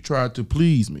that you tried to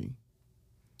please me?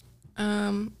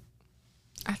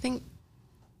 I think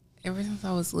ever since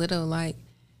I was little, like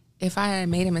if I had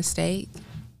made a mistake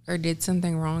or did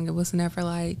something wrong, it was never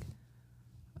like,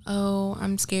 oh,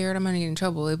 I'm scared I'm gonna get in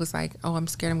trouble. It was like, oh, I'm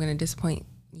scared I'm gonna disappoint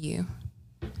you.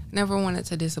 Never wanted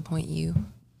to disappoint you.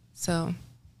 So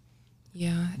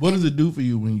yeah. What does it do for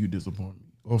you when you disappoint me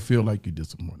or feel like you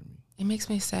disappointed me? It makes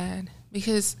me sad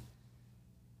because,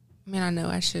 I mean, I know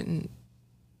I shouldn't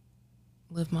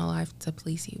live my life to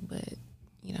please you, but,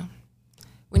 you know,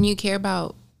 when you care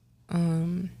about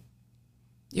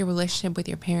your relationship with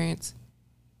your parents,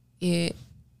 it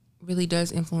really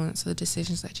does influence the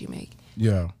decisions that you make.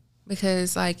 Yeah.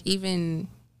 Because, like, even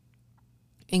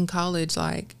in college,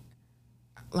 like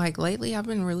lately I've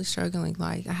been really struggling.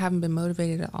 Like, I haven't been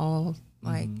motivated at all.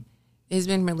 Like, it's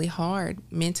been really hard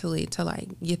mentally to, like,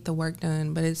 get the work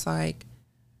done. But it's like,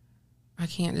 I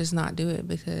can't just not do it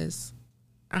because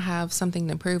I have something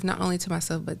to prove, not only to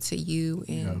myself, but to you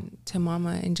and to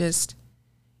mama. And just,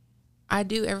 I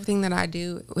do everything that I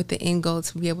do with the end goal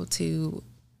to be able to,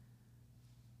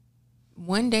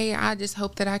 one day I just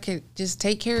hope that I could just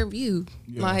take care of you.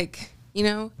 Yeah. Like, you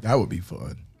know. That would be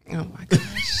fun. Oh, my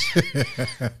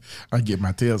gosh. I get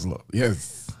my tails low.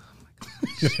 Yes.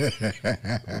 Oh, my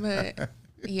gosh. But,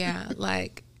 yeah,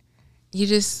 like, you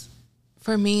just,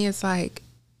 for me, it's like,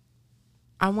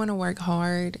 I want to work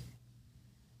hard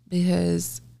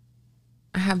because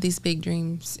I have these big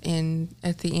dreams, and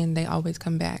at the end, they always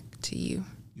come back to you.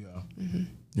 Yeah. Mm-hmm.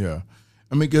 Yeah.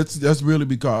 I mean, that's really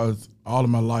because all of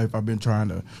my life I've been trying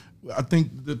to, I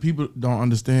think that people don't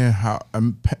understand how,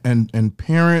 and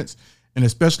parents, and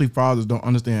especially fathers don't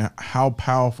understand how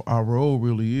powerful our role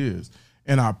really is,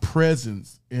 and our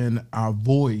presence and our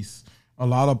voice. A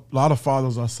lot of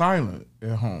fathers are silent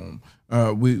at home.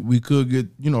 We could get,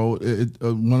 you know,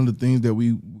 one of the things that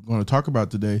we're going to talk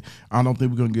about today, I don't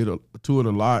think we're going to get to it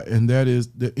a lot, and that is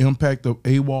the impact of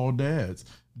AWOL dads.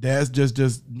 Dads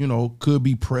just you know, could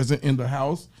be present in the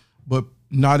house, but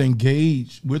not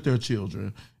engaged with their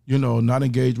children, you know, not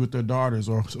engaged with their daughters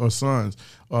or sons.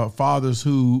 Fathers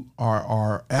who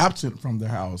are absent from the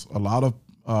house. A lot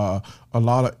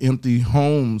of empty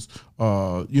homes,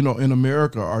 you know, in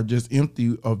America are just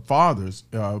empty of fathers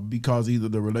because either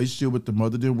the relationship with the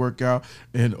mother didn't work out,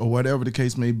 or whatever the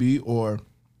case may be, or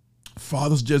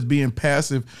fathers just being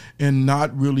passive and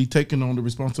not really taking on the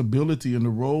responsibility and the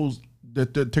roles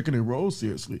that they're taking their roles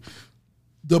seriously.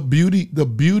 The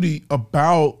beauty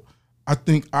about, I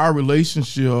think, our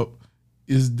relationship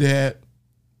is that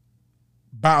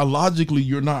biologically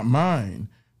you're not mine,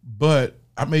 but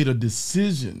I made a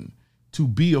decision to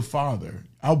be a father.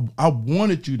 I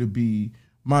wanted you to be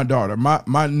my daughter.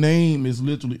 My name is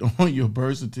literally on your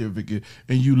birth certificate,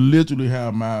 and you literally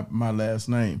have my last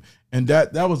name. And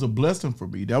that was a blessing for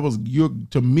me. That was your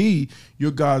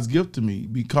God's gift to me,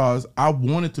 because I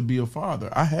wanted to be a father.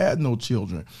 I had no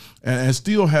children and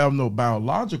still have no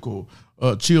biological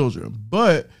children,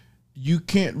 but you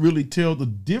can't really tell the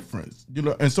difference, you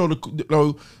know. And so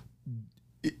do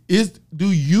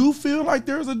you feel like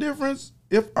there's a difference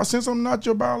since I'm not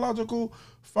your biological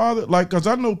father? Like, because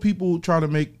I know people try to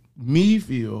make me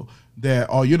feel that,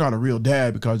 oh, you're not a real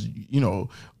dad because, you know,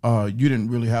 you didn't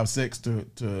really have sex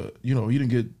to you know, you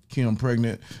didn't get Kim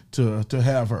pregnant to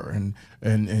have her,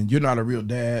 and you're not a real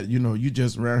dad, you know, you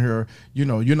just around here, you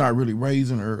know, you're not really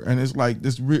raising her. And it's like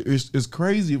this, it's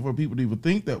crazy for people to even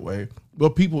think that way,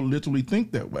 but people literally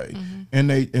think that way. And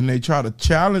they try to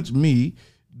challenge me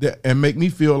and make me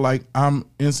feel like I'm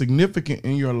insignificant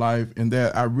in your life and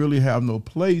that I really have no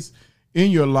place in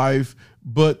your life,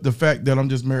 but the fact that I'm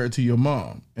just married to your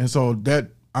mom. And so that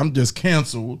I'm just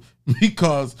canceled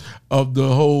because of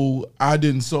the whole, I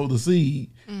didn't sow the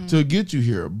seed to get you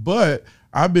here. But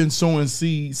I've been sowing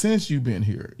seed since you've been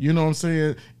here, you know what I'm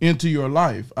saying, into your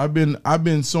life. I've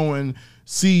been sowing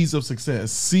seeds of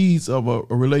success, seeds of a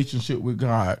relationship with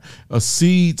God,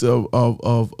 seeds of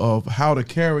how to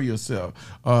carry yourself,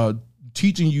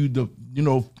 teaching you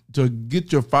to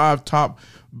get your 5 top,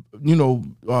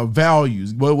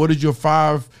 values. What is your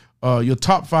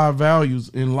top 5 values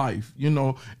in life,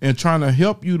 and trying to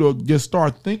help you to just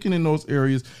start thinking in those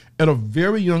areas at a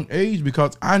very young age,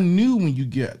 because I knew when you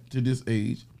get to this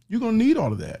age, you're going to need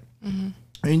all of that.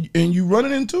 And you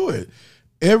running into it.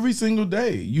 every single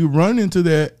day. You run into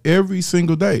that every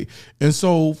single day. And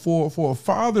so for a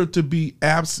father to be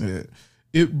absent,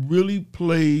 it really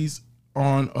plays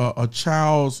on a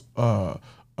child's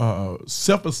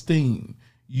self-esteem.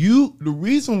 The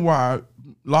reason why a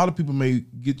lot of people may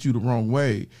get you the wrong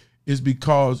way is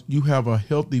because you have a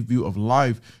healthy view of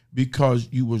life, because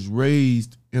you was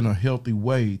raised in a healthy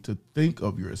way to think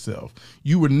of yourself.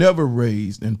 You were never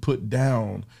raised and put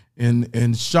down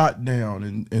and shot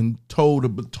down and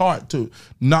taught to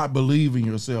not believe in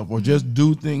yourself or just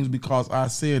do things because I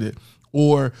said it,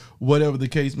 or whatever the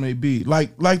case may be.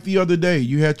 Like the other day,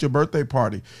 you had your birthday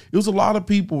party. It was a lot of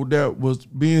people that was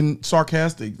being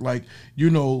sarcastic, like, you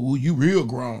real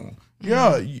grown.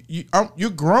 Yeah, you're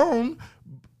grown,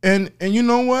 and you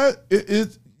know what?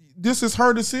 This is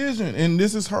her decision, and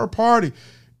this is her party.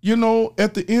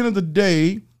 At the end of the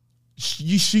day,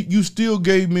 you still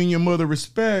gave me and your mother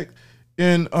respect,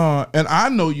 and I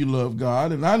know you love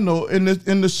God, and I know, and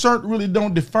the shirt really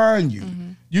don't define you. Mm-hmm.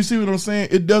 You see what I'm saying?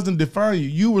 It doesn't define you.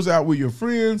 You was out with your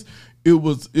friends. It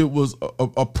was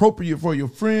appropriate for your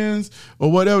friends,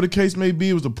 or whatever the case may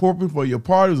be. It was appropriate for your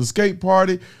party. It was a skate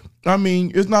party. I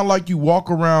mean, it's not like you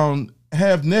walk around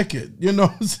half naked. You know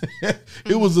what I'm saying?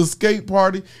 Mm-hmm. It was a skate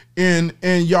party, and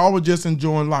y'all were just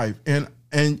enjoying life. And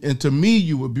to me,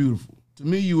 you were beautiful. To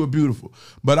me, you were beautiful.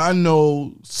 But I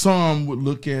know some would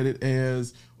look at it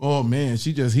as, oh man,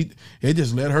 they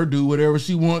just let her do whatever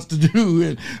she wants to do,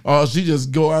 and she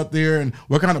just go out there, and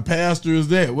what kind of pastor is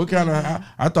that? What kind of,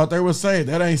 I thought they were saved.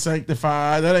 That ain't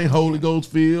sanctified. That ain't Holy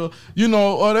Ghost filled.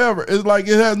 Whatever. It's like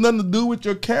it has nothing to do with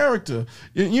your character.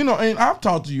 And I've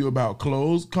talked to you about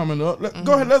clothes coming up.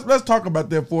 Go ahead. Let's talk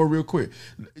about that for real quick.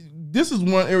 This is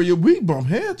one area we bump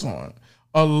heads on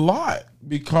a lot,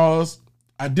 because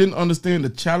I didn't understand the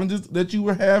challenges that you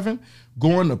were having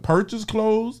going to purchase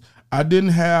clothes. I didn't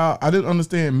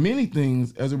understand many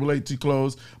things as it relates to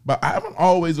clothes, but I haven't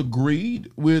always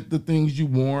agreed with the things you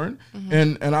worn.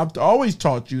 Mm-hmm. And I've always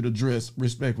taught you to dress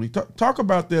respectfully. Talk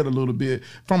about that a little bit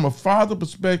from a father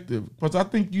perspective, because I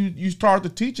think you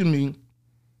started teaching me,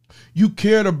 you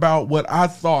cared about what I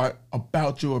thought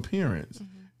about your appearance.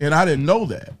 Mm-hmm. And I didn't know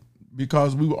that,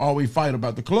 because we would always fight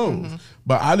about the clothes. Mm-hmm.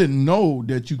 But I didn't know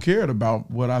that you cared about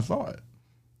what I thought.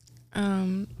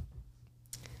 I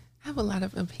have a lot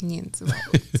of opinions about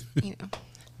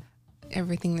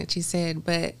everything that you said,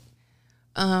 but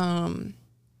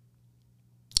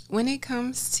when it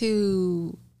comes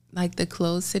to like the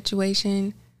clothes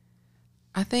situation,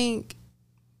 I think,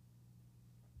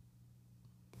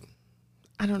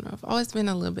 I don't know, I've always been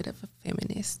a little bit of a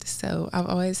feminist, so I've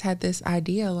always had this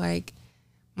idea like,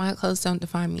 my clothes don't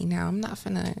define me. Now, I'm not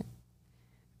finna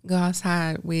go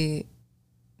outside with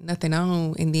nothing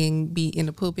on and then be in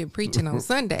the pulpit preaching on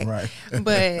Sunday. Right.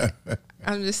 But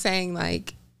I'm just saying,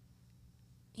 like,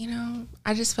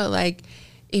 I just felt like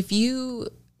if you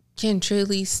can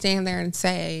truly stand there and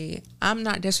say, I'm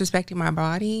not disrespecting my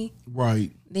body,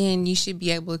 right, then you should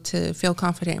be able to feel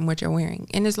confident in what you're wearing.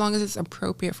 And as long as it's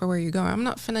appropriate for where you're going, I'm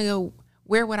not finna go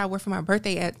wear what I wore for my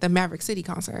birthday at the Maverick City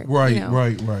concert. Right,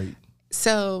 right.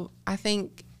 So I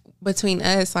think between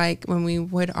us, like when we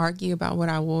would argue about what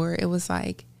I wore, it was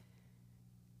like,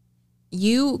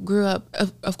 you grew up,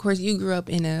 of course, you grew up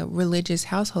in a religious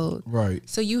household. Right.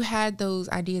 So you had those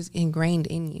ideas ingrained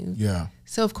in you. Yeah.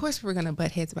 So of course we're going to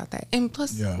butt heads about that. And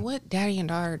plus, what daddy and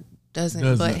daughter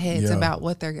doesn't butt heads about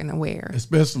what they're going to wear?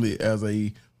 Especially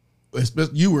again,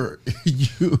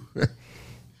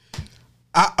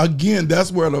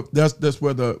 that's where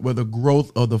the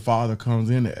growth of the father comes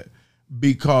in at,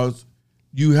 because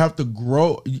you have to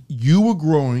grow. You were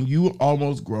growing. You were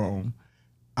almost grown.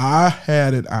 I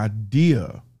had an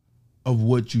idea of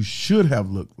what you should have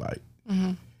looked like,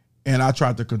 mm-hmm. and I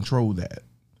tried to control that.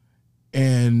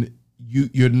 And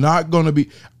you're not going to be.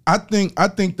 I think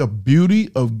the beauty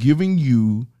of giving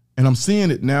you, and I'm seeing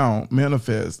it now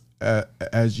manifest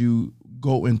as you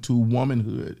go into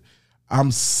womanhood.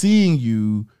 I'm seeing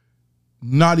you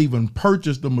not even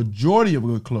purchase the majority of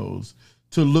your clothes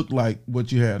to look like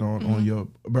what you had on your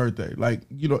birthday. Like,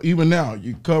 even now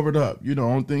you covered up,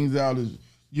 on things out is,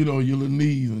 your little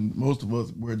knees, and most of us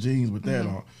wear jeans with that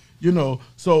on,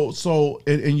 so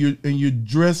you're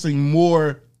dressing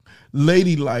more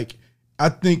ladylike. I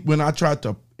think when I tried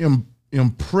to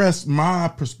impress my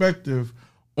perspective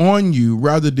on you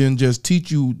rather than just teach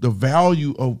you the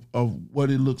value of what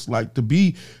it looks like to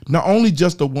be not only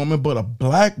just a woman, but a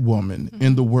black woman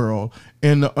in the world,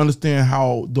 and to understand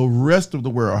how the rest of the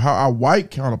world, how our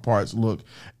white counterparts look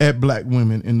at black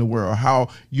women in the world, how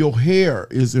your hair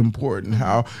is important,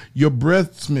 how your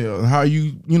breath smells, how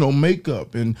you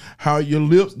makeup, and how your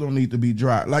lips don't need to be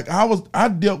dry. Like I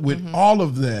dealt with all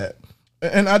of that.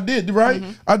 And I did, right?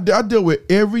 I dealt with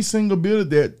every single bit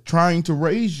of that trying to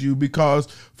raise you, because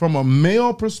from a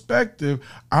male perspective,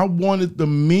 I wanted the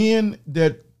men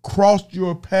that crossed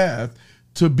your path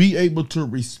to be able to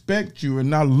respect you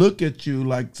and not look at you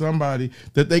like somebody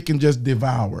that they can just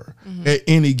devour at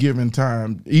any given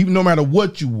time, even no matter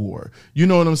what you wore. You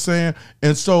know what I'm saying?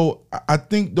 And so I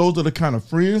think those are the kind of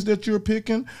friends that you're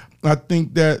picking. I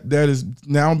think that is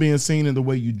now being seen in the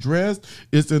way you dress.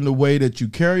 It's in the way that you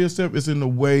carry yourself. It's in the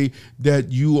way that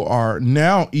you are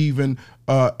now even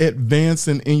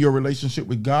advancing in your relationship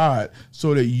with God,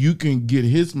 so that you can get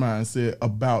His mindset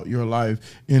about your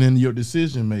life and in your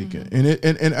decision making.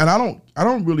 And I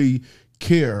don't really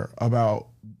care about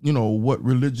what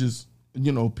religious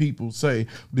people say,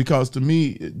 because to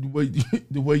me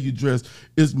the way you dress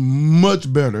is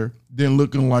much better than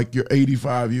looking like you're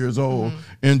 85 years old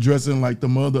and dressing like the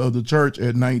mother of the church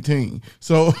at 19.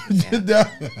 So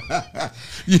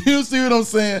you see what I'm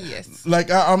saying? Yes.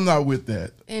 Like I'm not with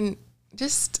that. And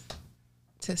just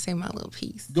to say my little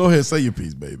piece. Go ahead, say your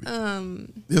piece, baby.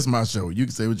 This is my show. You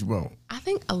can say what you want. I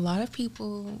think a lot of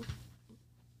people,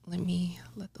 let the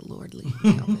Lord lead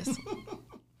me on this.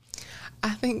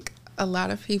 I think a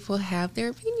lot of people have their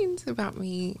opinions about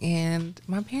me, and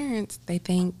my parents, they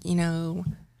think,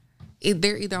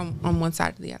 they're either on one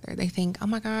side or the other. They think, oh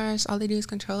my gosh, all they do is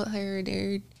control her.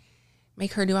 They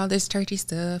make her do all this churchy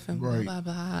stuff and blah, blah,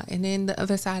 blah. And then the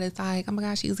other side is like, oh my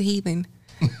gosh, she's a heathen.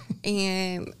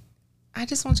 And I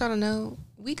just want y'all to know,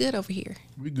 we good over here.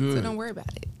 We good. So don't worry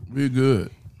about it. We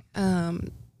good.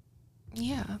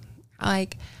 Yeah.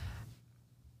 Like,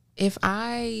 if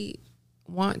I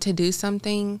want to do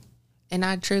something and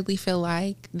I truly feel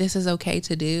like this is okay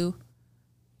to do,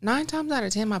 9 times out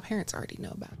of 10, my parents already know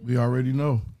about it. We already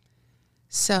know.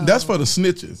 So that's for the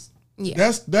snitches.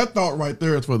 Yeah. That thought right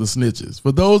there is for the snitches.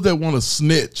 For those that want to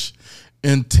snitch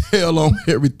and tell on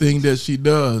everything that she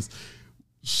does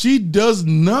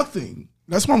nothing.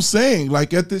 That's what I'm saying.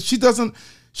 Like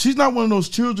she's not one of those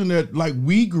children that like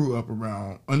we grew up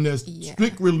around. Unless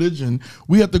strict religion,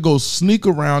 we have to go sneak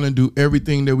around and do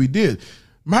everything that we did.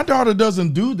 My daughter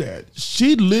doesn't do that.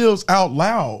 She lives out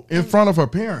loud in front of her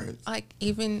parents. Like,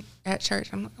 even at church,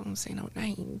 I'm not going to say no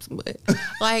names, but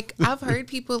like I've heard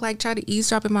people like try to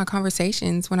eavesdrop in my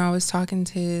conversations when I was talking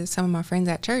to some of my friends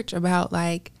at church about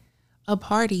like a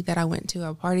party that I went to,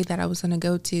 a party that I was going to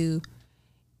go to,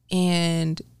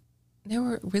 and they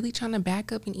were really trying to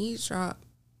back up and eavesdrop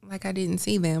like I didn't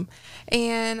see them.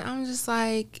 And I'm just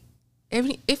like,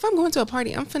 if I'm going to a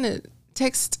party, I'm finna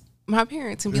text my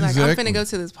parents and be like, I'm finna go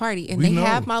to this party, and they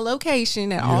have my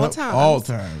location at all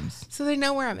times, so they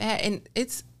know where I'm at. And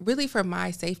it's really for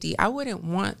my safety. I wouldn't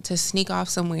want to sneak off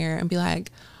somewhere and be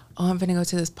like, oh, I'm finna go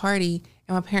to this party,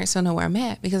 and my parents don't know where I'm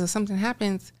at, because if something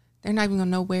happens, they're not even gonna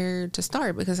know where to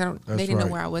start, because they didn't know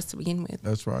where I was to begin with.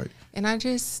 That's right. And I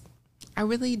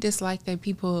really dislike that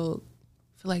people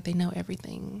feel like they know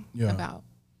everything about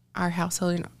our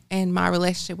household and my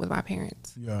relationship with my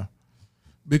parents. Yeah.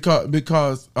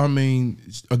 Because I mean,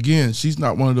 again, she's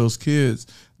not one of those kids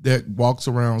that walks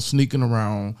around sneaking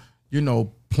around,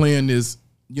 playing this,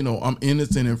 I'm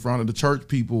innocent in front of the church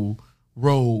people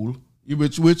role,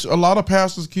 which a lot of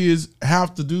pastors' kids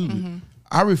have to do.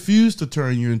 I refuse to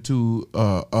turn you into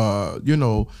a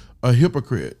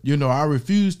hypocrite. I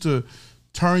refuse to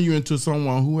turn you into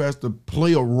someone who has to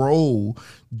play a role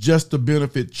just to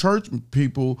benefit church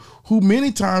people, who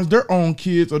many times their own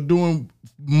kids are doing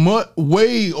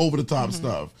way over the top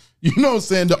stuff. You know what I'm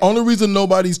saying? The only reason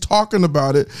nobody's talking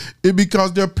about it is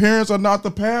because their parents are not the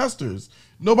pastors.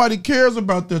 Nobody cares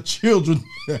about their children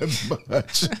that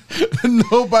much.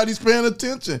 Nobody's paying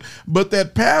attention. But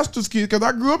that pastor's kid, because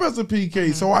I grew up as a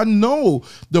PK, so I know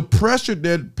the pressure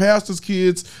that pastor's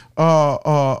kids, have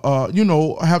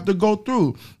to go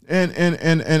through.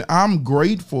 And I'm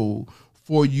grateful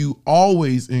for you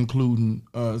always including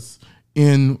us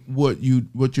in what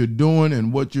you're doing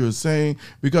and what you're saying,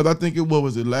 because I think what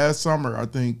was it, last summer, I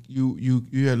think you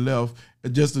had left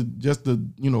just to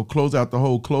close out the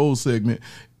whole close segment.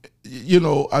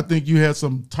 I think you had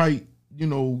some tight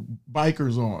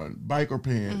biker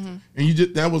pants, and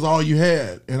that was all you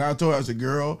had. And I told her, I said,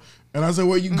 girl, And I said,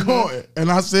 where you going? And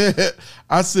I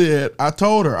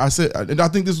told her, and I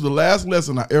think this was the last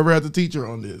lesson I ever had to teach her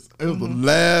on this. It was the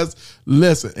last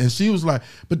lesson. And she was like,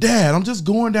 but Dad, I'm just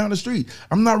going down the street.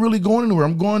 I'm not really going anywhere.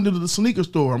 I'm going to the sneaker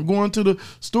store. I'm going to the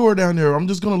store down there. I'm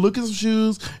just going to look at some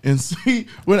shoes and see.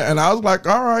 And I was like,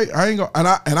 all right, I ain't going. And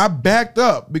I backed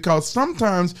up, because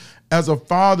sometimes as a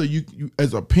father, you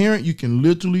as a parent, you can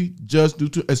literally just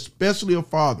especially a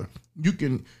father, you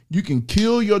can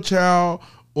kill your child,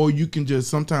 or you can just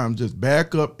sometimes just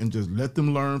back up and just let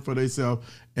them learn for themselves.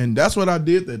 And that's what I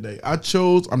did that day. I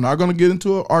chose, I'm not going to get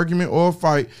into an argument or a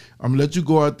fight. I'm going to let you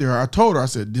go out there. I told her, I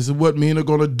said, this is what men are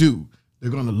going to do. They're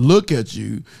going to look at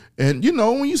you. And,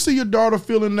 when you see your daughter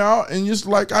feeling out, and just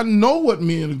like, I know what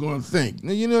men are going to think.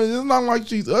 It's not like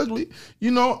she's ugly.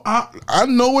 I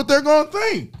know what they're going to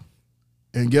think.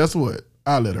 And guess what?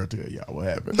 I let her tell y'all what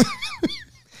happened.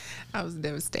 I was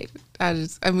devastated. I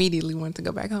just immediately wanted to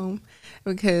go back home,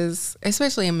 because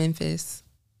especially in Memphis,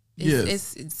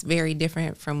 it's very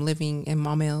different from living in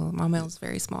Maumelle. Maumelle's a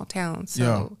very small town.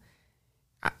 So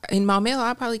in Maumelle,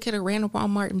 I probably could have ran to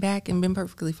Walmart and back and been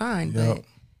perfectly fine. Yep. But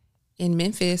in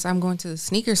Memphis, I'm going to the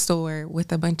sneaker store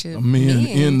with a bunch of men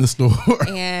in the store.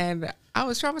 And I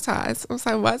was traumatized. I was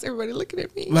like, why is everybody looking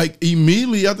at me? Like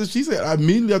immediately after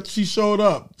she showed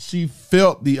up, she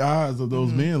felt the eyes of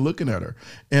those men looking at her.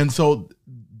 And so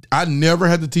I never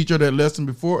had to teach her that lesson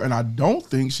before, and I don't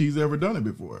think she's ever done it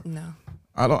before. No.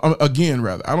 I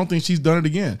don't think she's done it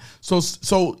again.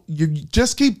 So you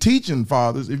just keep teaching,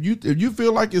 fathers. If you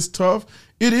feel like it's tough,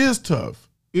 it is tough.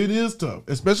 It is tough,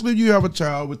 especially if you have a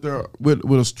child with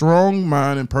a strong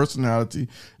mind and personality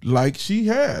like she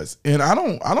has. And I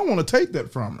don't want to take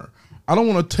that from her. I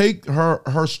don't want to take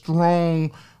her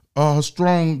strong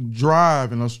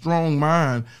drive and her strong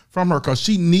mind from her, because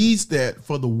she needs that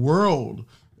for the world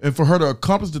and for her to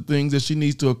accomplish the things that she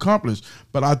needs to accomplish.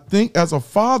 But I think as a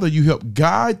father, you help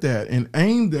guide that and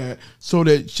aim that so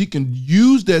that she can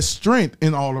use that strength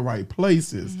in all the right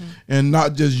places and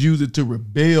not just use it to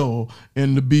rebel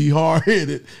and to be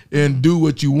hard-headed and do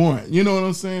what you want. You know what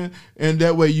I'm saying? And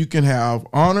that way you can have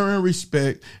honor and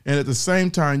respect, and at the same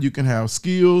time you can have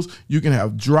skills, you can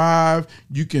have drive,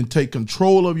 you can take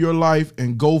control of your life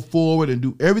and go forward and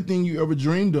do everything you ever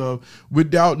dreamed of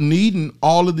without needing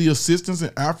all of the assistance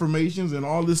and affirmations and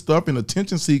all this stuff and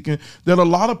attention seeking that a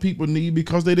lot of people need,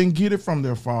 because they didn't get it from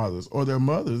their fathers or their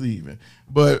mothers even.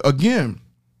 But again,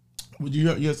 would you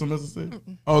have something else to say?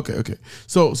 Okay.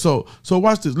 So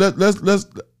watch this.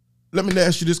 Let me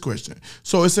ask you this question.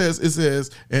 So it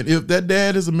says, and if that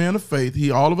dad is a man of faith,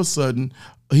 he all of a sudden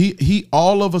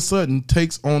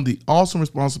takes on the awesome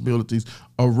responsibilities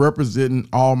of representing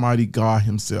Almighty God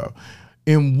himself.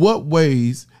 In what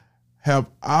ways have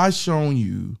I shown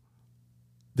you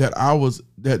that I was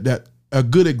that a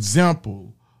good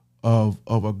example of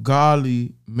a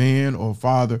godly man or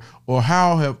father, or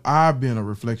how have I been a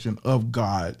reflection of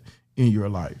God in your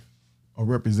life, a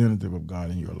representative of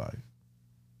God in your life?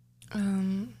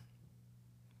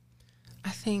 I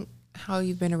think how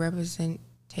you've been a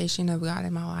representation of God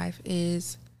in my life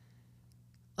is,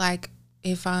 like,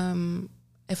 if I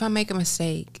make a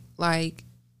mistake, like,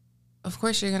 of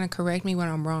course you're gonna correct me when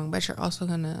I'm wrong, but you're also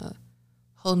gonna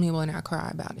hold me when I cry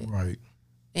about it. Right.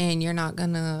 And you're not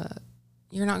gonna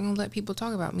let people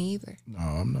talk about me either. No,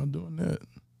 I'm not doing that.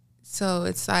 So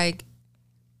it's like,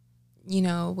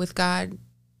 with God,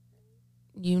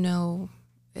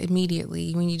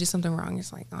 immediately when you do something wrong,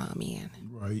 it's like, oh man.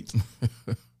 Right.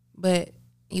 But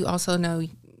you also know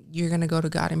you're going to go to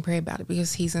God and pray about it,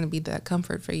 because he's going to be that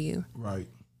comfort for you. Right.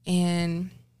 And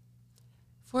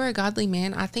for a godly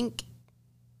man, I think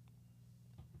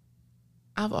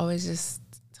I've always just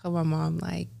told my mom,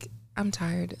 like, I'm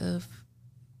tired of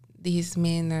these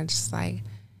men that are just like,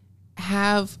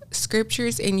 have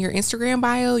scriptures in your Instagram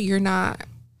bio. You're not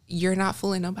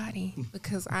fooling nobody,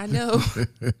 because I know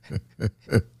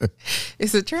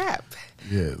it's a trap.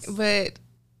 Yes. But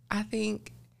I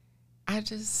think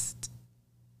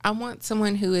I want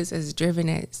someone who is as driven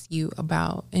as you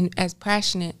about, and as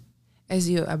passionate as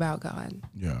you about God.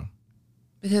 Yeah.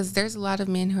 Because there's a lot of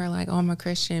men who are like, oh, I'm a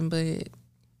Christian, but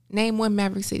name one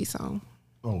Maverick City song.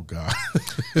 Oh God.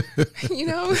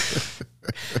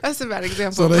 That's a bad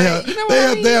example. So they have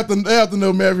to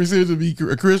know Maverick City to be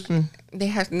a Christian. They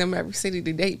have to know Maverick City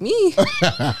to date me.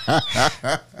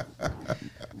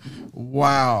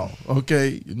 Wow.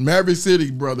 Okay, Maverick City,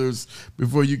 brothers.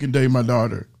 Before you can date my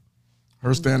daughter,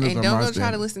 her standards are my standards. And don't go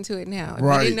try to listen to it now. If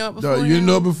right. You didn't know it before. You didn't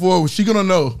know it before. She gonna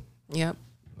know. Yep.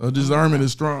 Her discernment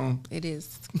is strong. It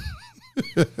is.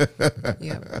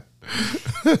 Yep.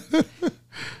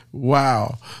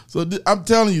 Wow. So I'm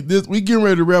telling you this, we getting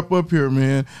ready to wrap up here,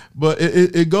 man. But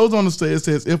it goes on to say, it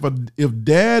says, if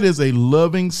dad is a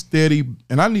loving, steady,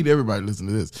 and I need everybody to listen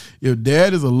to this. If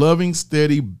dad is a loving,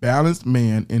 steady, balanced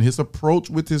man in his approach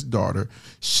with his daughter,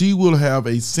 she will have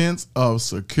a sense of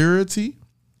security,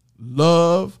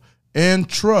 love, and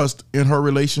trust in her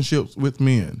relationships with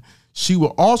men. She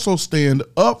will also stand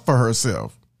up for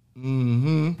herself.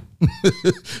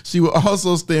 She will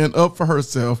also stand up for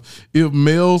herself if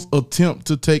males attempt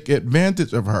to take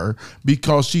advantage of her,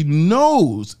 because she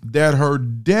knows that her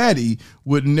daddy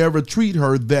would never treat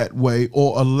her that way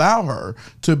or allow her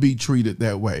to be treated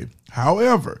that way.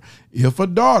 However, if a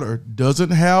daughter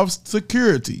doesn't have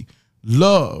security,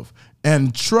 love,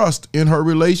 and trust in her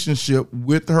relationship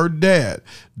with her dad,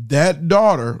 that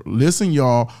daughter, listen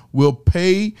y'all, will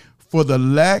pay for the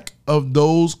lack of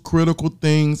those critical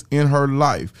things in her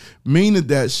life, meaning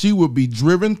that she will be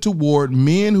driven toward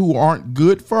men who aren't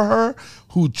good for her,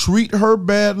 who treat her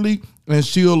badly, and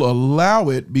she'll allow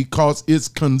it because it's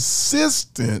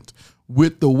consistent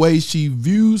with the way she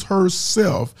views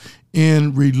herself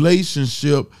in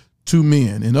relationship to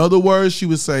men. In other words, she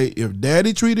would say, if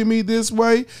daddy treated me this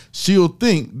way, she'll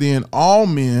think then all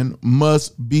men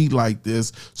must be like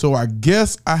this. So I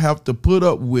guess I have to put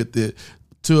up with it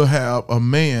to have a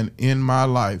man in my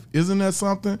life. Isn't that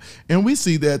something? And we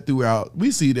see that we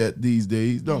see that these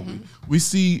days, don't we? We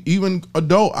see even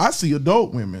I see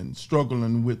adult women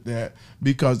struggling with that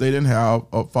because they didn't have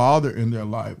a father in their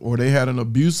life, or they had an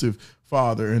abusive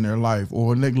father in their life,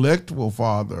 or a neglectful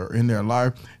father in their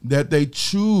life, that they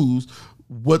choose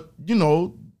what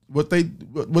they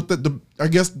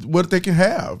can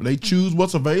have. They choose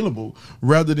what's available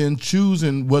rather than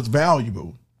choosing what's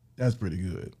valuable. That's pretty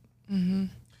good. Mm-hmm.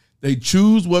 They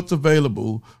choose what's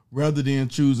available rather than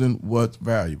choosing what's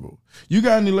valuable. You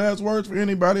got any last words for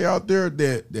anybody out there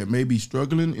that may be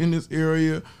struggling in this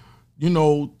area,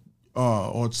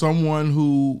 or someone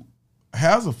who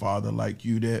has a father like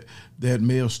you that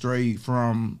may have strayed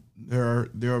from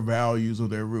their values or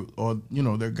their root, or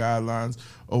their guidelines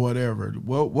or whatever?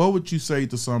 What would you say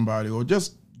to somebody, or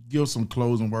just give some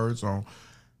closing words on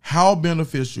how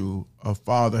beneficial a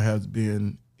father has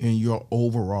been in your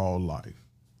overall life?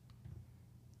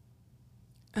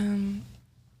 I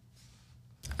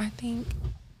think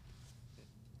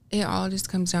it all just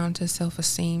comes down to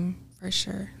self-esteem, for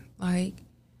sure. Like,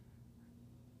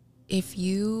 if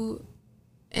you,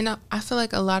 and I feel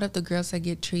like a lot of the girls that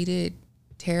get treated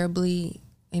terribly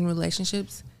in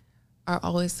relationships are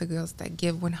always the girls that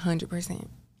give 100%.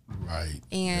 Right.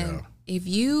 And if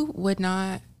you would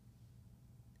not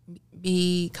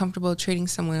be comfortable treating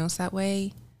someone else that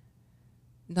way,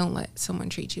 don't let someone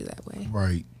treat you that way.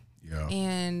 Right. Yeah.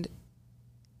 And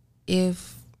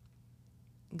if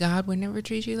God would never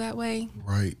treat you that way,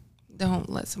 right, don't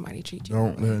let somebody treat you that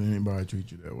way. Don't let anybody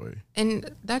treat you that way. And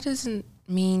that doesn't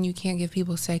mean you can't give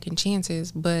people second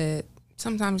chances, but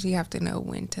sometimes you have to know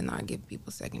when to not give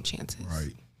people second chances.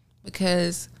 Right.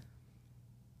 Because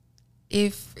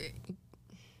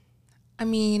I'm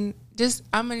going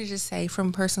to just say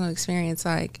from personal experience,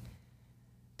 like,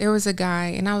 there was a guy,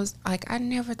 and I was like, I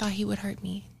never thought he would hurt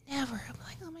me. Never. I'm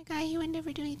like, oh my God, he would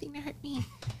never do anything to hurt me.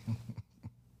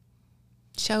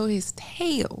 Show his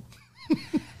tail.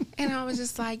 And I was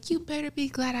just like, you better be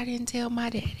glad I didn't tell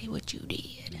my daddy what you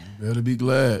did. You better be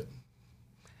glad.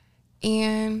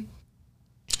 And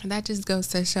that just goes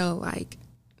to show, like,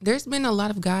 there's been a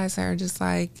lot of guys that are just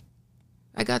like,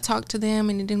 I got talked to them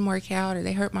and it didn't work out, or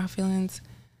they hurt my feelings.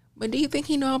 But do you think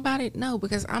he know about it? No,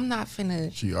 because I'm not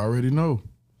finna. She already know.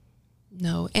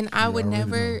 No, and I would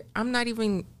never, I'm not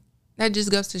even, that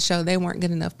just goes to show they weren't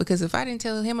good enough, because if I didn't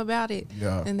tell him about it,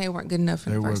 then they weren't good enough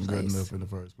in the first place. They weren't good enough in the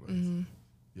first place. Mm-hmm.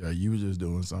 Yeah, you were just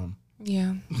doing something.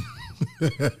 Yeah.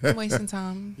 Wasting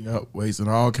time. Yep, wasting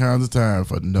all kinds of time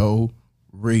for no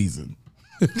reason.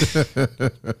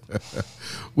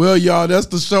 Well, y'all, that's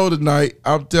the show tonight.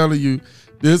 I'm telling you,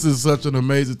 this is such an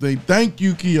amazing thing. Thank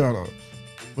you, Kiana,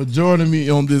 for joining me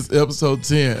on this episode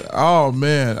 10. Oh,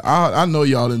 man, I know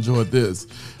y'all enjoyed this.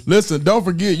 Listen, don't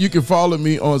forget, you can follow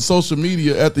me on social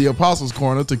media at the Apostles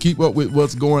Corner to keep up with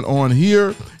what's going on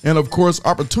here. And, of course,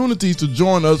 opportunities to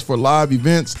join us for live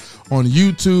events on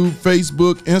YouTube,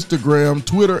 Facebook, Instagram,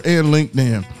 Twitter, and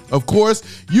LinkedIn. Of course,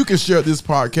 you can share this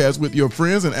podcast with your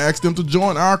friends and ask them to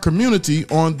join our community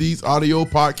on these audio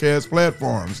podcast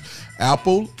platforms: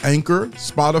 Apple, Anchor,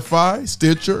 Spotify,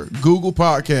 Stitcher, Google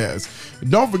Podcasts.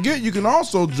 And don't forget, you can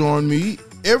also join me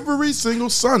every single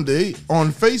Sunday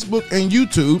on Facebook and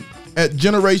YouTube at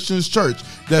Generations Church.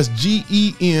 That's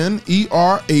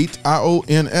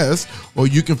GENER8IONS. Or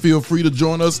you can feel free to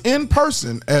join us in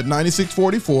person at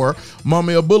 9644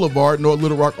 Maumelle Boulevard, North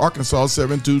Little Rock, Arkansas,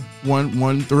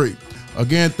 72113.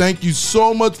 Again, thank you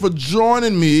so much for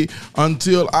joining me.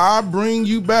 Until I bring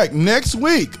you back next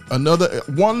week, another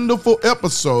wonderful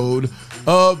episode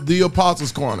of the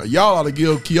Apostles Corner. Y'all ought to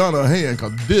give Kiana a hand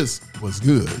because this was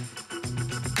good.